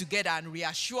tie together and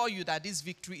reassure you that this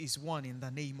victory is won in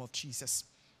the name of Jesus.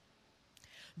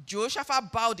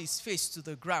 Jehoshaphat bowed his face to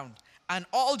the ground, and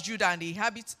all Judah and the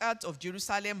inhabitants of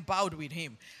Jerusalem bowed with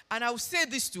him. And I will say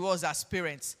this to us as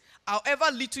parents: however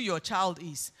little your child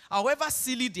is, however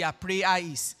silly their prayer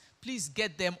is, please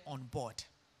get them on board.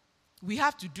 We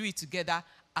have to do it together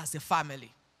as a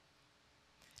family.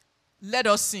 Let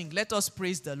us sing. Let us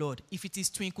praise the Lord. If it is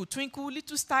Twinkle, Twinkle,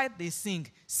 Little Star they sing,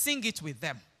 sing it with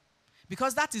them.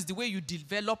 Because that is the way you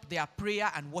develop their prayer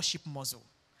and worship muscle.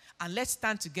 And let's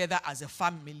stand together as a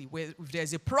family. Where if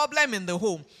there's a problem in the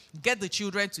home, get the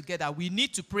children together. We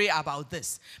need to pray about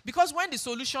this. Because when the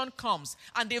solution comes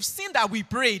and they've seen that we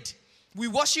prayed, we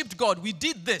worshiped God, we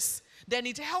did this, then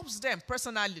it helps them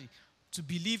personally to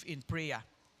believe in prayer.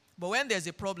 But when there's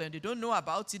a problem, they don't know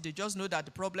about it. They just know that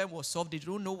the problem was solved. They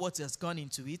don't know what has gone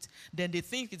into it. Then they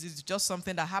think it is just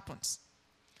something that happens.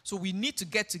 So we need to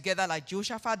get together like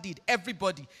Jehoshaphat did.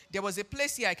 Everybody. There was a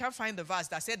place here, I can't find the verse,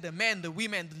 that said the men, the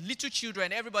women, the little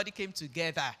children, everybody came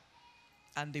together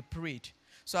and they prayed.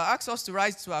 So I ask us to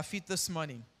rise to our feet this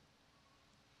morning.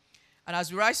 And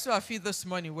as we rise to our feet this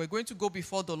morning, we're going to go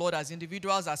before the Lord as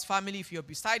individuals, as family. If you're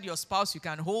beside your spouse, you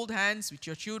can hold hands with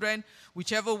your children,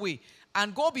 whichever way.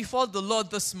 And go before the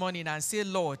Lord this morning and say,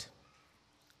 Lord,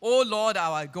 oh Lord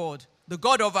our God, the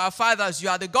God of our fathers, you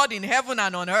are the God in heaven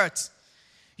and on earth.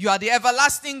 You are the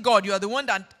everlasting God. You are the one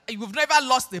that you've never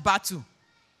lost the battle.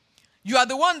 You are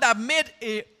the one that made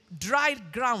a dry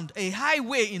ground, a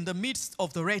highway in the midst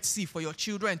of the Red Sea for your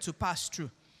children to pass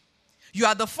through. You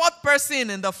are the fourth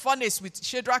person in the furnace with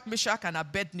Shadrach, Meshach, and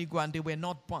Abednego, and they were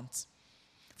not burnt.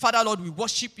 Father, Lord, we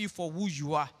worship you for who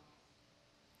you are.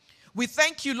 We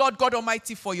thank you, Lord God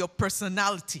Almighty, for your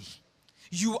personality.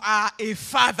 You are a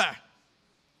father.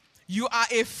 You are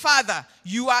a father.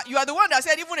 You are the one that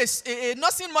said even a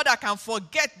nursing mother can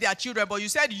forget their children, but you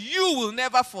said you will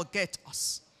never forget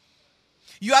us.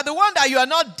 You are the one that you are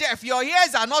not deaf. Your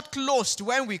ears are not closed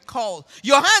when we call.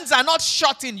 Your hands are not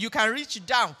shut in. You can reach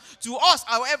down to us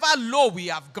however low we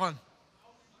have gone.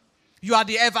 You are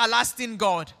the everlasting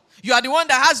God. You are the one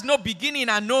that has no beginning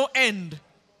and no end.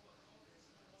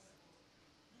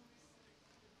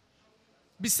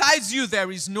 Besides you, there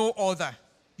is no other.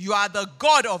 You are the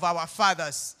God of our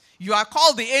fathers. You are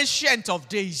called the Ancient of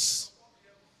Days.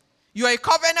 You are a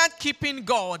covenant-keeping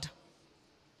God.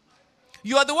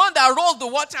 You are the one that rolled the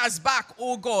waters back,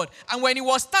 oh God. And when it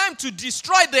was time to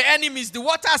destroy the enemies, the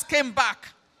waters came back.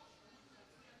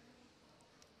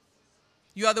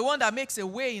 You are the one that makes a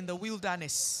way in the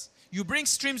wilderness. You bring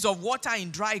streams of water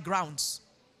in dry grounds.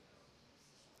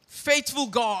 Faithful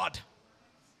God.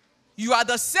 You are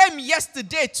the same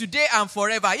yesterday, today, and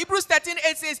forever. Hebrews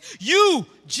 13:8 says, you,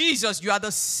 Jesus, you are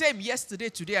the same yesterday,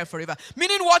 today, and forever.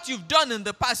 Meaning what you've done in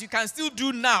the past, you can still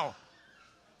do now.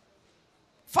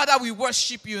 Father, we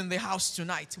worship you in the house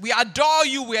tonight. We adore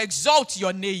you. We exalt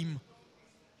your name.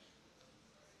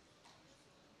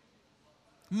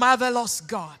 Marvelous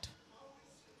God.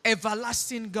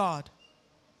 Everlasting God.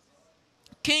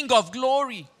 King of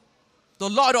glory. The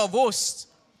Lord of hosts.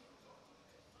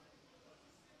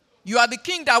 You are the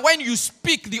king that when you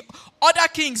speak, the other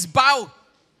kings bow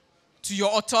to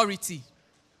your authority.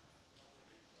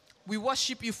 We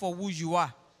worship you for who you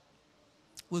are.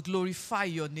 We glorify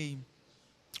your name.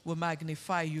 We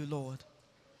magnify you, Lord.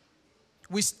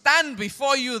 We stand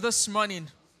before you this morning.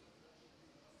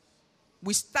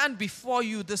 We stand before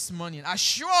you this morning,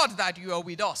 assured that you are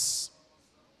with us.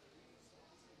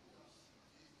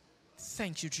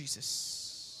 Thank you,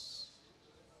 Jesus.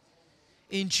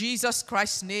 In Jesus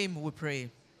Christ's name we pray.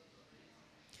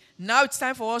 Now it's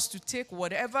time for us to take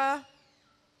whatever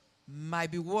might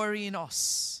be worrying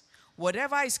us,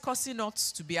 whatever is causing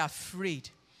us to be afraid,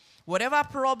 whatever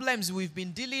problems we've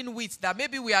been dealing with that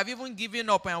maybe we have even given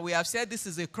up and we have said this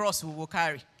is a cross we will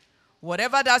carry.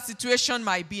 Whatever that situation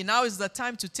might be, now is the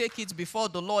time to take it before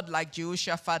the Lord like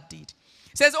Jehoshaphat did.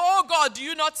 He says, oh God, do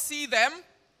you not see them?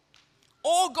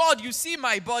 Oh God, you see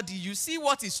my body. You see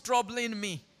what is troubling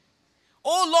me.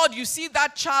 Oh Lord, you see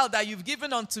that child that you've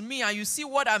given unto me, and you see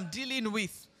what I'm dealing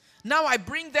with. Now I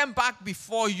bring them back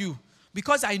before you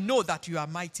because I know that you are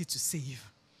mighty to save.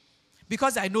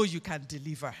 Because I know you can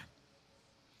deliver.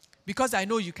 Because I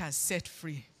know you can set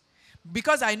free.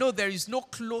 Because I know there is no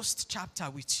closed chapter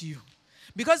with you.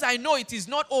 Because I know it is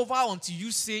not over until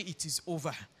you say it is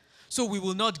over. So we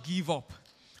will not give up.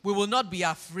 We will not be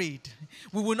afraid.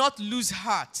 We will not lose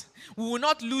heart. We will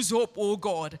not lose hope, oh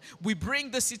God. We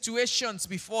bring the situations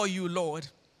before you, Lord.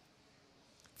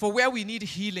 For where we need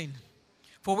healing.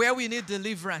 For where we need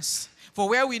deliverance. For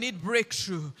where we need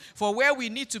breakthrough. For where we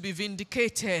need to be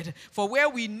vindicated. For where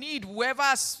we need whoever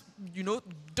has,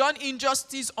 done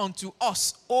injustice unto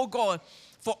us, oh God,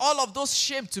 for all of those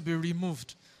shame to be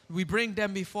removed. We bring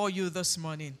them before you this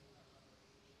morning.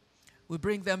 We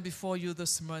bring them before you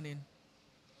this morning.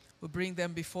 We bring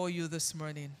them before you this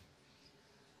morning.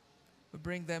 We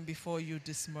bring them before you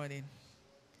this morning.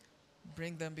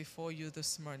 Bring them before you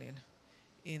this morning.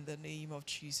 In the name of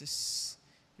Jesus.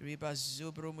 Reba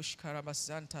zobro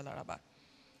mushkarabazanta laraba.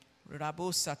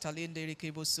 Rabo satalinde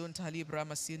rekebosunta libra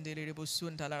masinde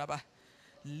rebosunta laraba.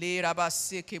 Le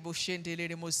rabase keboshende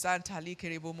leremosanta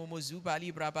likerebo momozuba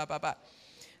libra baba.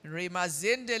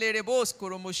 Remazende lerebos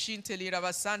koromoshinte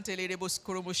lirabasante lerebos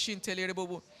koromoshinte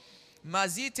lerebo.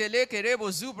 Mazite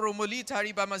lekerebo zubro molita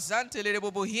ribamazante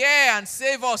lerebo. Hear and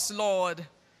save us, Lord.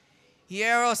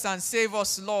 Hear us and save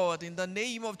us, Lord. In the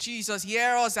name of Jesus,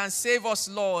 hear us and save us,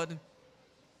 Lord.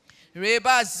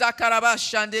 Reba zakaraba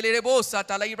shandelerebo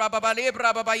satalaira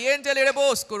babalebra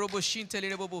babayendelerebo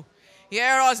skoroboshintelerebbo.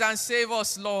 Hear us and save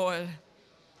us, Lord.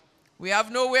 We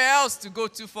have nowhere else to go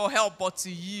to for help but to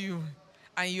you.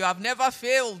 And you have never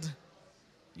failed.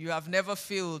 You have never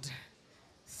failed.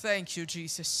 Thank you,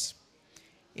 Jesus.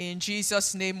 In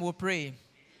Jesus' name we pray.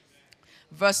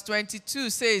 Verse 22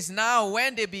 says, now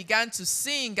when they began to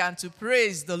sing and to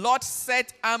praise, the Lord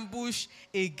set ambush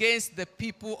against the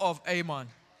people of Ammon.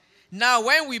 Now,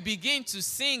 when we begin to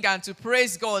sing and to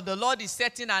praise God, the Lord is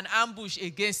setting an ambush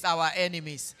against our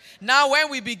enemies. Now, when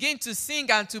we begin to sing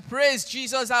and to praise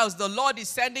Jesus' house, the Lord is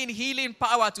sending healing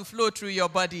power to flow through your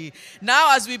body.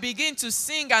 Now, as we begin to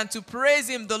sing and to praise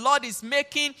Him, the Lord is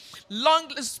making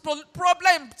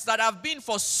problems that have been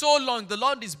for so long, the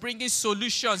Lord is bringing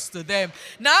solutions to them.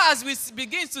 Now, as we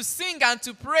begin to sing and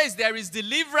to praise, there is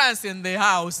deliverance in the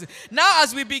house. Now,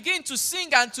 as we begin to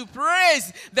sing and to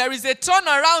praise, there is a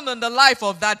turnaround on the life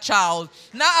of that child.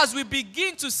 Now, as we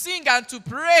begin to sing and to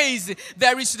praise,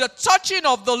 there is the touching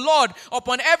of the Lord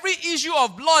upon every issue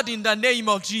of blood in the name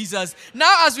of Jesus.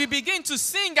 Now, as we begin to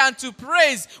sing and to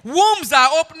praise, wombs are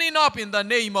opening up in the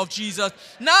name of Jesus.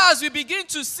 Now, as we begin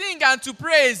to sing and to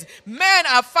praise, men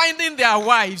are finding their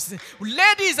wives.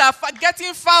 Ladies are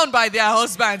getting found by their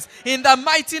husbands in the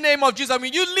mighty name of Jesus. I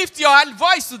mean, you lift your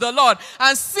voice to the Lord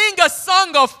and sing a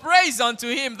song of praise unto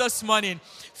Him this morning.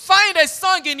 Find a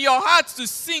song in your heart to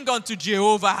sing unto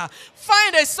Jehovah.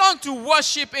 Find a song to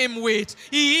worship Him with.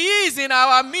 He is in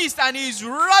our midst and He is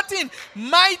wrought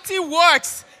mighty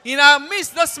works in our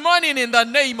midst this morning in the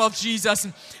name of Jesus.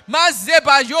 As your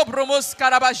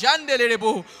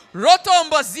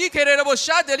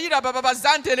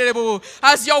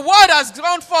word has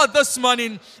gone forth this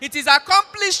morning, it is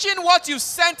accomplishing what you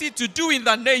sent it to do in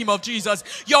the name of Jesus.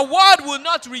 Your word will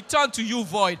not return to you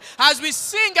void. As we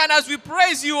sing and as we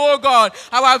praise you, O God,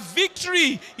 our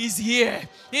victory is here.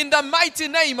 In the mighty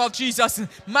name of Jesus.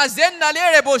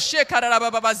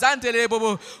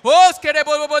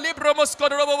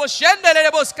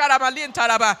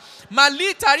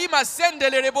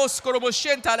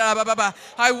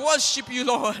 I worship you,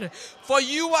 Lord, for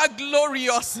you are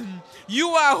glorious, you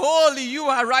are holy, you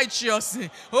are righteous.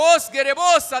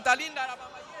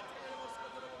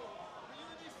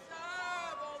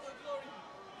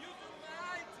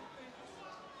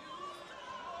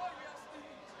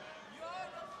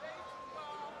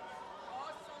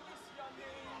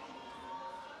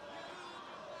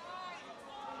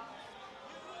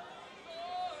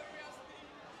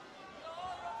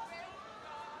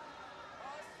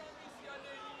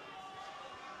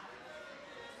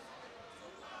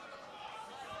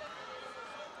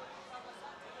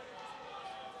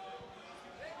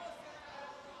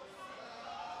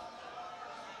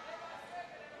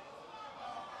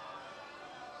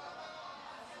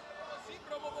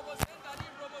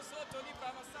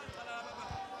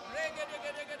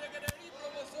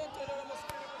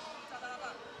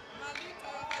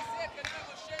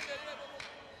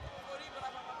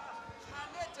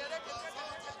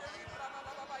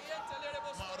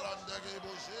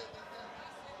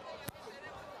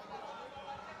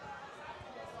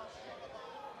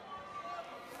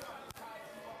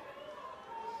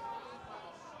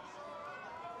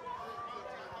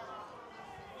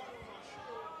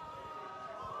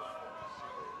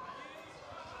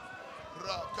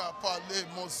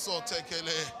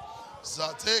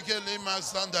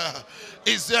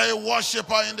 Is there a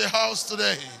worshiper in the house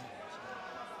today?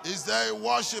 Is there a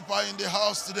worshiper in the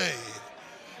house today?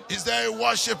 Is there a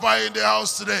worshiper in the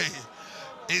house today?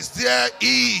 Is there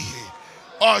he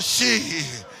or she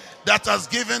that has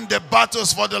given the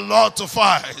battles for the Lord to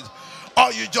fight?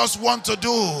 All you just want to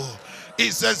do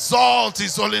is exalt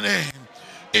his holy name,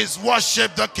 is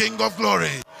worship the King of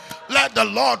glory. Let the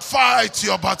Lord fight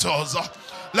your battles.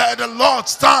 Let the Lord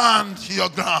stand your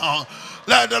ground.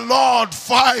 Let the Lord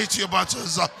fight your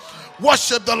battles.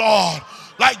 Worship the Lord.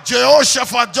 Like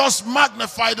Jehoshaphat, just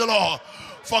magnify the Lord.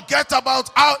 Forget about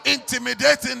how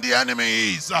intimidating the enemy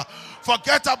is.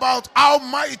 Forget about how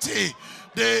mighty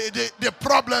the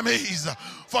problem is.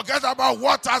 Forget about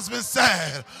what has been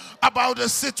said about the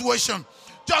situation.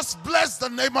 Just bless the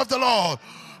name of the Lord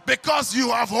because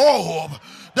you have hope.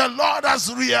 The Lord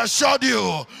has reassured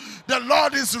you. The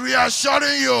Lord is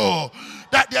reassuring you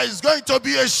that there is going to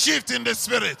be a shift in the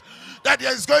spirit, that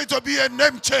there is going to be a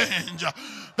name change.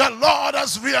 The Lord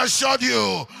has reassured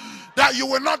you that you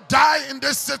will not die in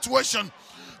this situation,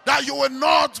 that you will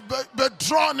not be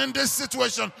drawn in this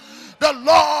situation. The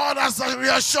Lord has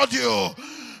reassured you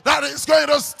that He's going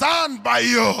to stand by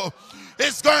you.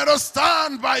 It's going to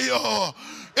stand by you.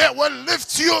 It will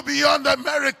lift you beyond the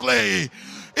merry clay.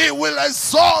 It will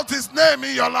exalt His name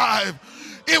in your life.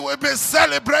 It will be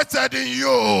celebrated in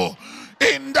you.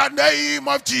 In the name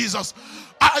of Jesus.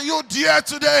 Are you there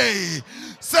today?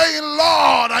 Saying,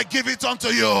 Lord, I give it unto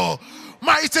you.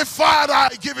 Mighty Father, I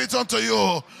give it unto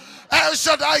you. El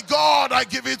Shaddai God, I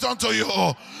give it unto you.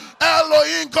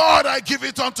 Elohim God, I give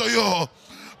it unto you.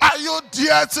 Are you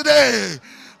there today?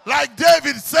 Like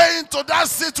David saying to that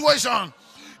situation,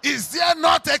 is there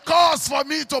not a cause for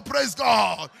me to praise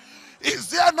God? Is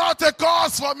there not a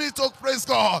cause for me to praise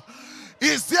God?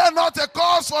 Is there not a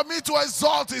cause for me to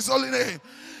exalt His holy name?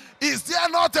 Is there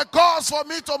not a cause for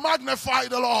me to magnify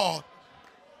the Lord?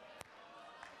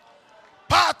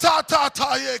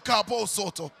 Patata ye kapo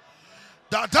soto.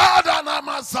 Dadada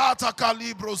namazata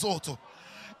kalibro zoto.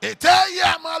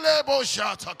 Eteye malebo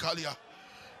shata kalia.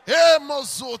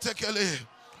 Emozote kele.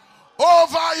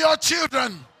 Over your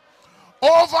children,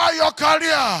 over your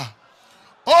career,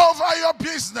 over your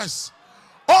business,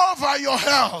 over your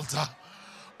health.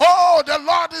 Oh, the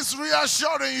Lord is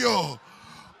reassuring you.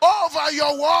 Over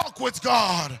your walk with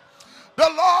God, the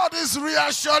Lord is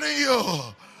reassuring you.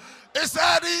 He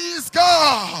said He is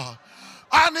God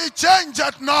and He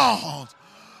changeth not.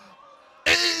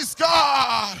 He is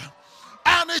God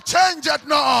and He changeth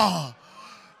not.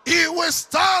 He will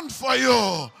stand for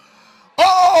you.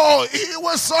 Oh, He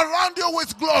will surround you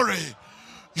with glory.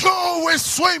 You will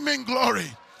swim in glory.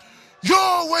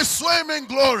 You will swim in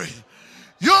glory.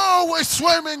 You will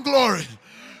swim in glory.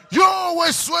 You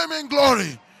will swim in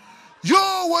glory.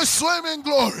 You will swim in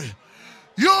glory.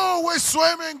 You will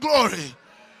swim in glory.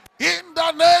 In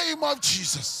the name of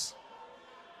Jesus.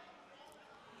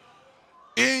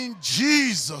 In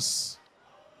Jesus'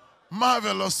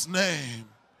 marvelous name,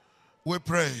 we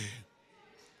pray.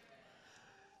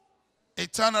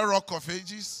 Eternal Rock of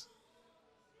Ages,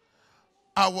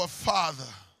 our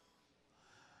Father,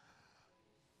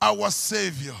 our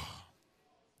Savior,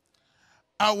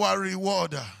 our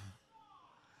Rewarder,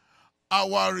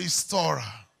 our Restorer,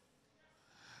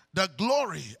 the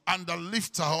glory and the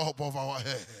lifter up of our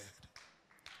head.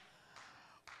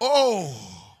 Oh,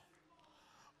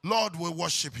 Lord, we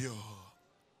worship you.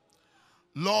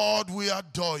 Lord, we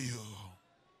adore you.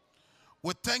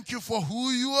 We thank you for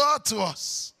who you are to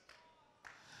us.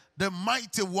 The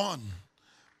mighty one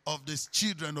of these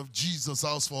children of Jesus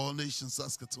House for All Nations,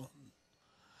 Saskatoon.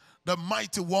 The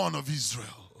mighty one of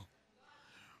Israel.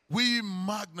 We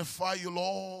magnify you,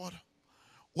 Lord.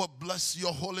 We bless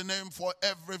your holy name for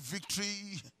every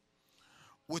victory.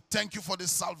 We thank you for the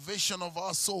salvation of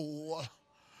our soul.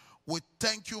 We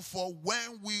thank you for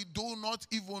when we do not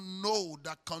even know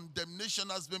that condemnation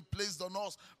has been placed on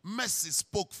us, mercy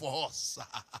spoke for us.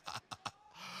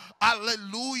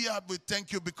 Hallelujah. We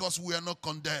thank you because we are not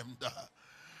condemned.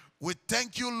 We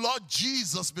thank you, Lord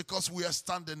Jesus, because we are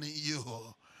standing in you.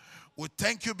 We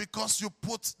thank you because you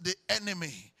put the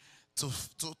enemy to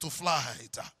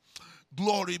flight.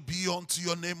 Glory be unto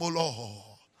your name, O Lord.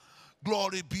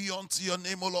 Glory be unto your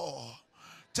name, O Lord.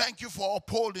 Thank you for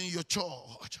upholding your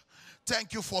church.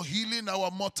 Thank you for healing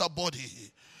our mortal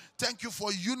body. Thank you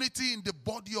for unity in the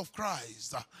body of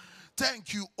Christ.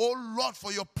 Thank you, oh Lord,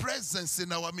 for your presence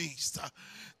in our midst.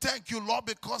 Thank you, Lord,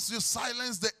 because you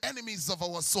silence the enemies of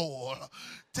our soul.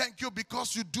 Thank you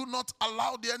because you do not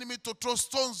allow the enemy to throw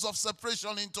stones of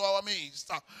separation into our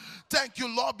midst. Thank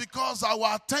you, Lord, because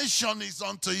our attention is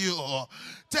unto you.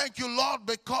 Thank you, Lord,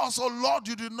 because, oh Lord,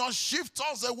 you do not shift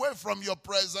us away from your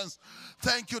presence.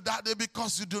 Thank you, Daddy,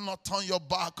 because you do not turn your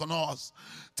back on us.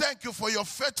 Thank you for your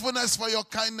faithfulness, for your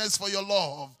kindness, for your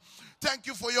love. Thank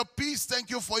you for your peace. Thank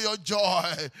you for your joy.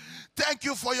 Thank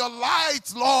you for your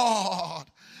light, Lord.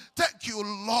 Thank you,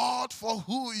 Lord, for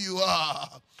who you are.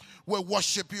 We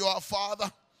worship you, our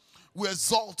Father. We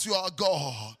exalt you, our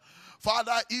God.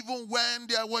 Father, even when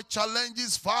there were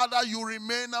challenges, Father, you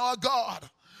remain our God.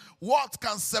 What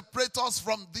can separate us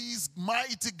from this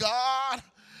mighty God?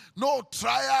 No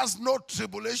trials, no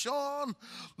tribulation.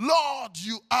 Lord,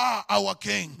 you are our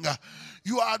King.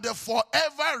 You are the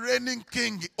forever reigning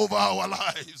King over our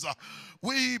lives.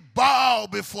 We bow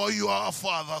before you, our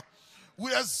Father.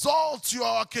 We exalt you,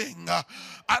 our King.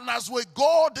 And as we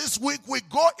go this week, we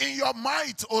go in your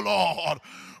might, O Lord.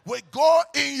 We go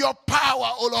in your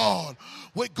power, O Lord.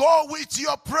 We go with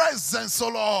your presence, O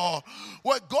Lord.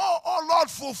 We go, O Lord,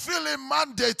 fulfilling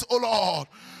mandate, O Lord.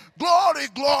 Glory,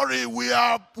 glory, we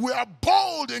are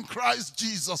bold in Christ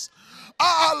Jesus.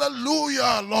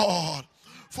 Hallelujah, Lord.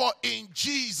 For in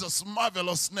Jesus'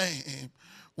 marvelous name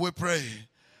we pray.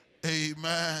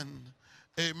 Amen.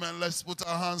 Amen. Let's put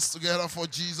our hands together for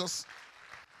Jesus.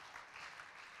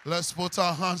 Let's put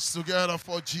our hands together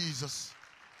for Jesus.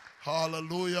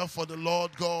 Hallelujah. For the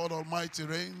Lord God Almighty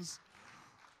reigns.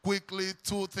 Quickly,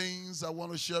 two things I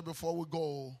want to share before we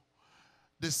go.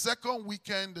 The second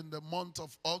weekend in the month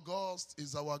of August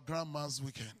is our grandma's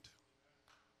weekend.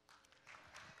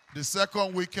 The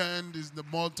second weekend is the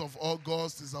month of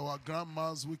August is our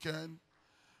grandma's weekend.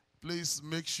 Please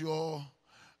make sure.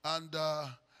 And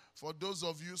for those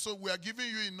of you, so we are giving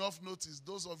you enough notice.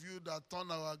 Those of you that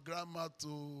turn our grandma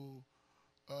to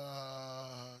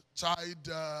child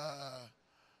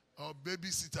or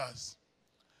babysitters,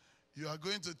 you are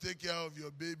going to take care of your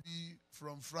baby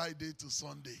from Friday to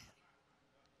Sunday.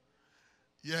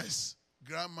 Yes,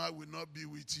 grandma will not be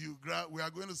with you. We are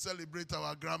going to celebrate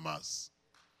our grandmas.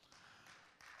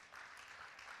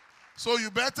 So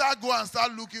you better go and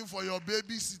start looking for your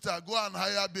babysitter. Go and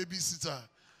hire a babysitter.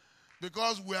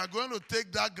 Because we are going to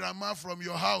take that grandma from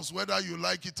your house, whether you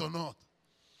like it or not.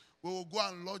 We will go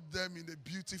and lodge them in a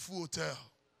beautiful hotel.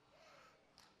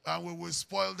 And we will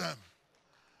spoil them.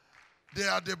 They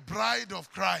are the bride of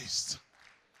Christ.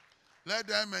 Let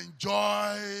them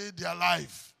enjoy their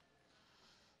life.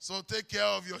 So take care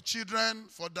of your children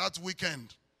for that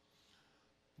weekend.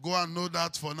 Go and know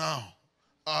that for now.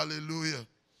 Hallelujah.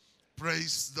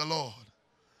 Praise the Lord.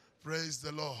 Praise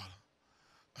the Lord.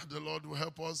 And the Lord will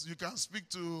help us. You can speak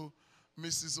to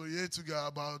Mrs. Oyetuga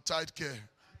about child care.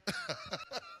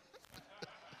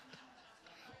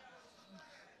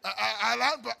 I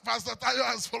learned Pastor Tayo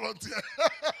has volunteered.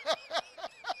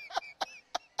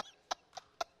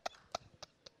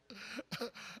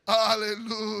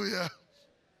 Hallelujah.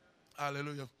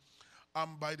 Hallelujah.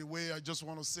 By the way, I just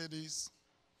want to say this.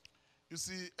 You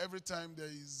see, every time there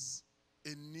is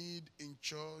a need in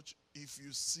church, if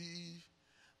you see,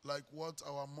 like what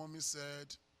our mommy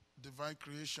said, divine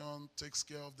creation takes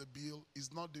care of the bill.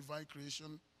 It's not divine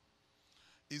creation.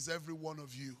 It's every one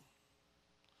of you.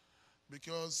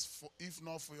 Because if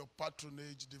not for your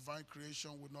patronage, divine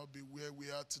creation would not be where we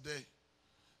are today.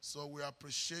 So we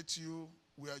appreciate you.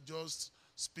 We are just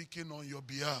speaking on your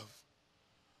behalf.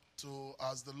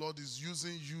 As the Lord is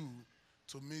using you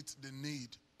to meet the need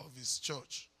of his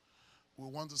church. We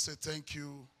want to say thank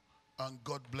you and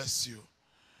God bless you.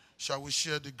 Shall we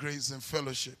share the grace and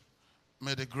fellowship?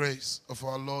 May the grace of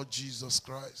our Lord Jesus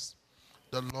Christ,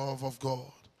 the love of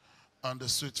God, and the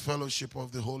sweet fellowship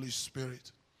of the Holy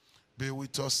Spirit be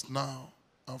with us now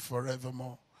and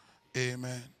forevermore.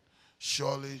 Amen.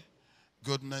 Surely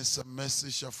goodness and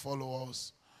mercy shall follow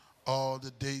us all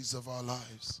the days of our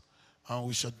lives, and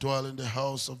we shall dwell in the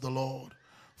house of the Lord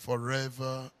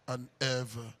forever and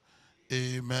ever.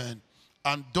 Amen.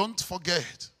 And don't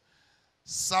forget,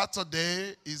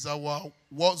 Saturday is our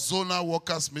zonal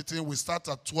workers meeting. We start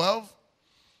at 12.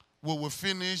 We will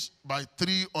finish by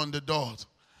 3 on the dot.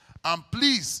 And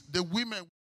please, the women...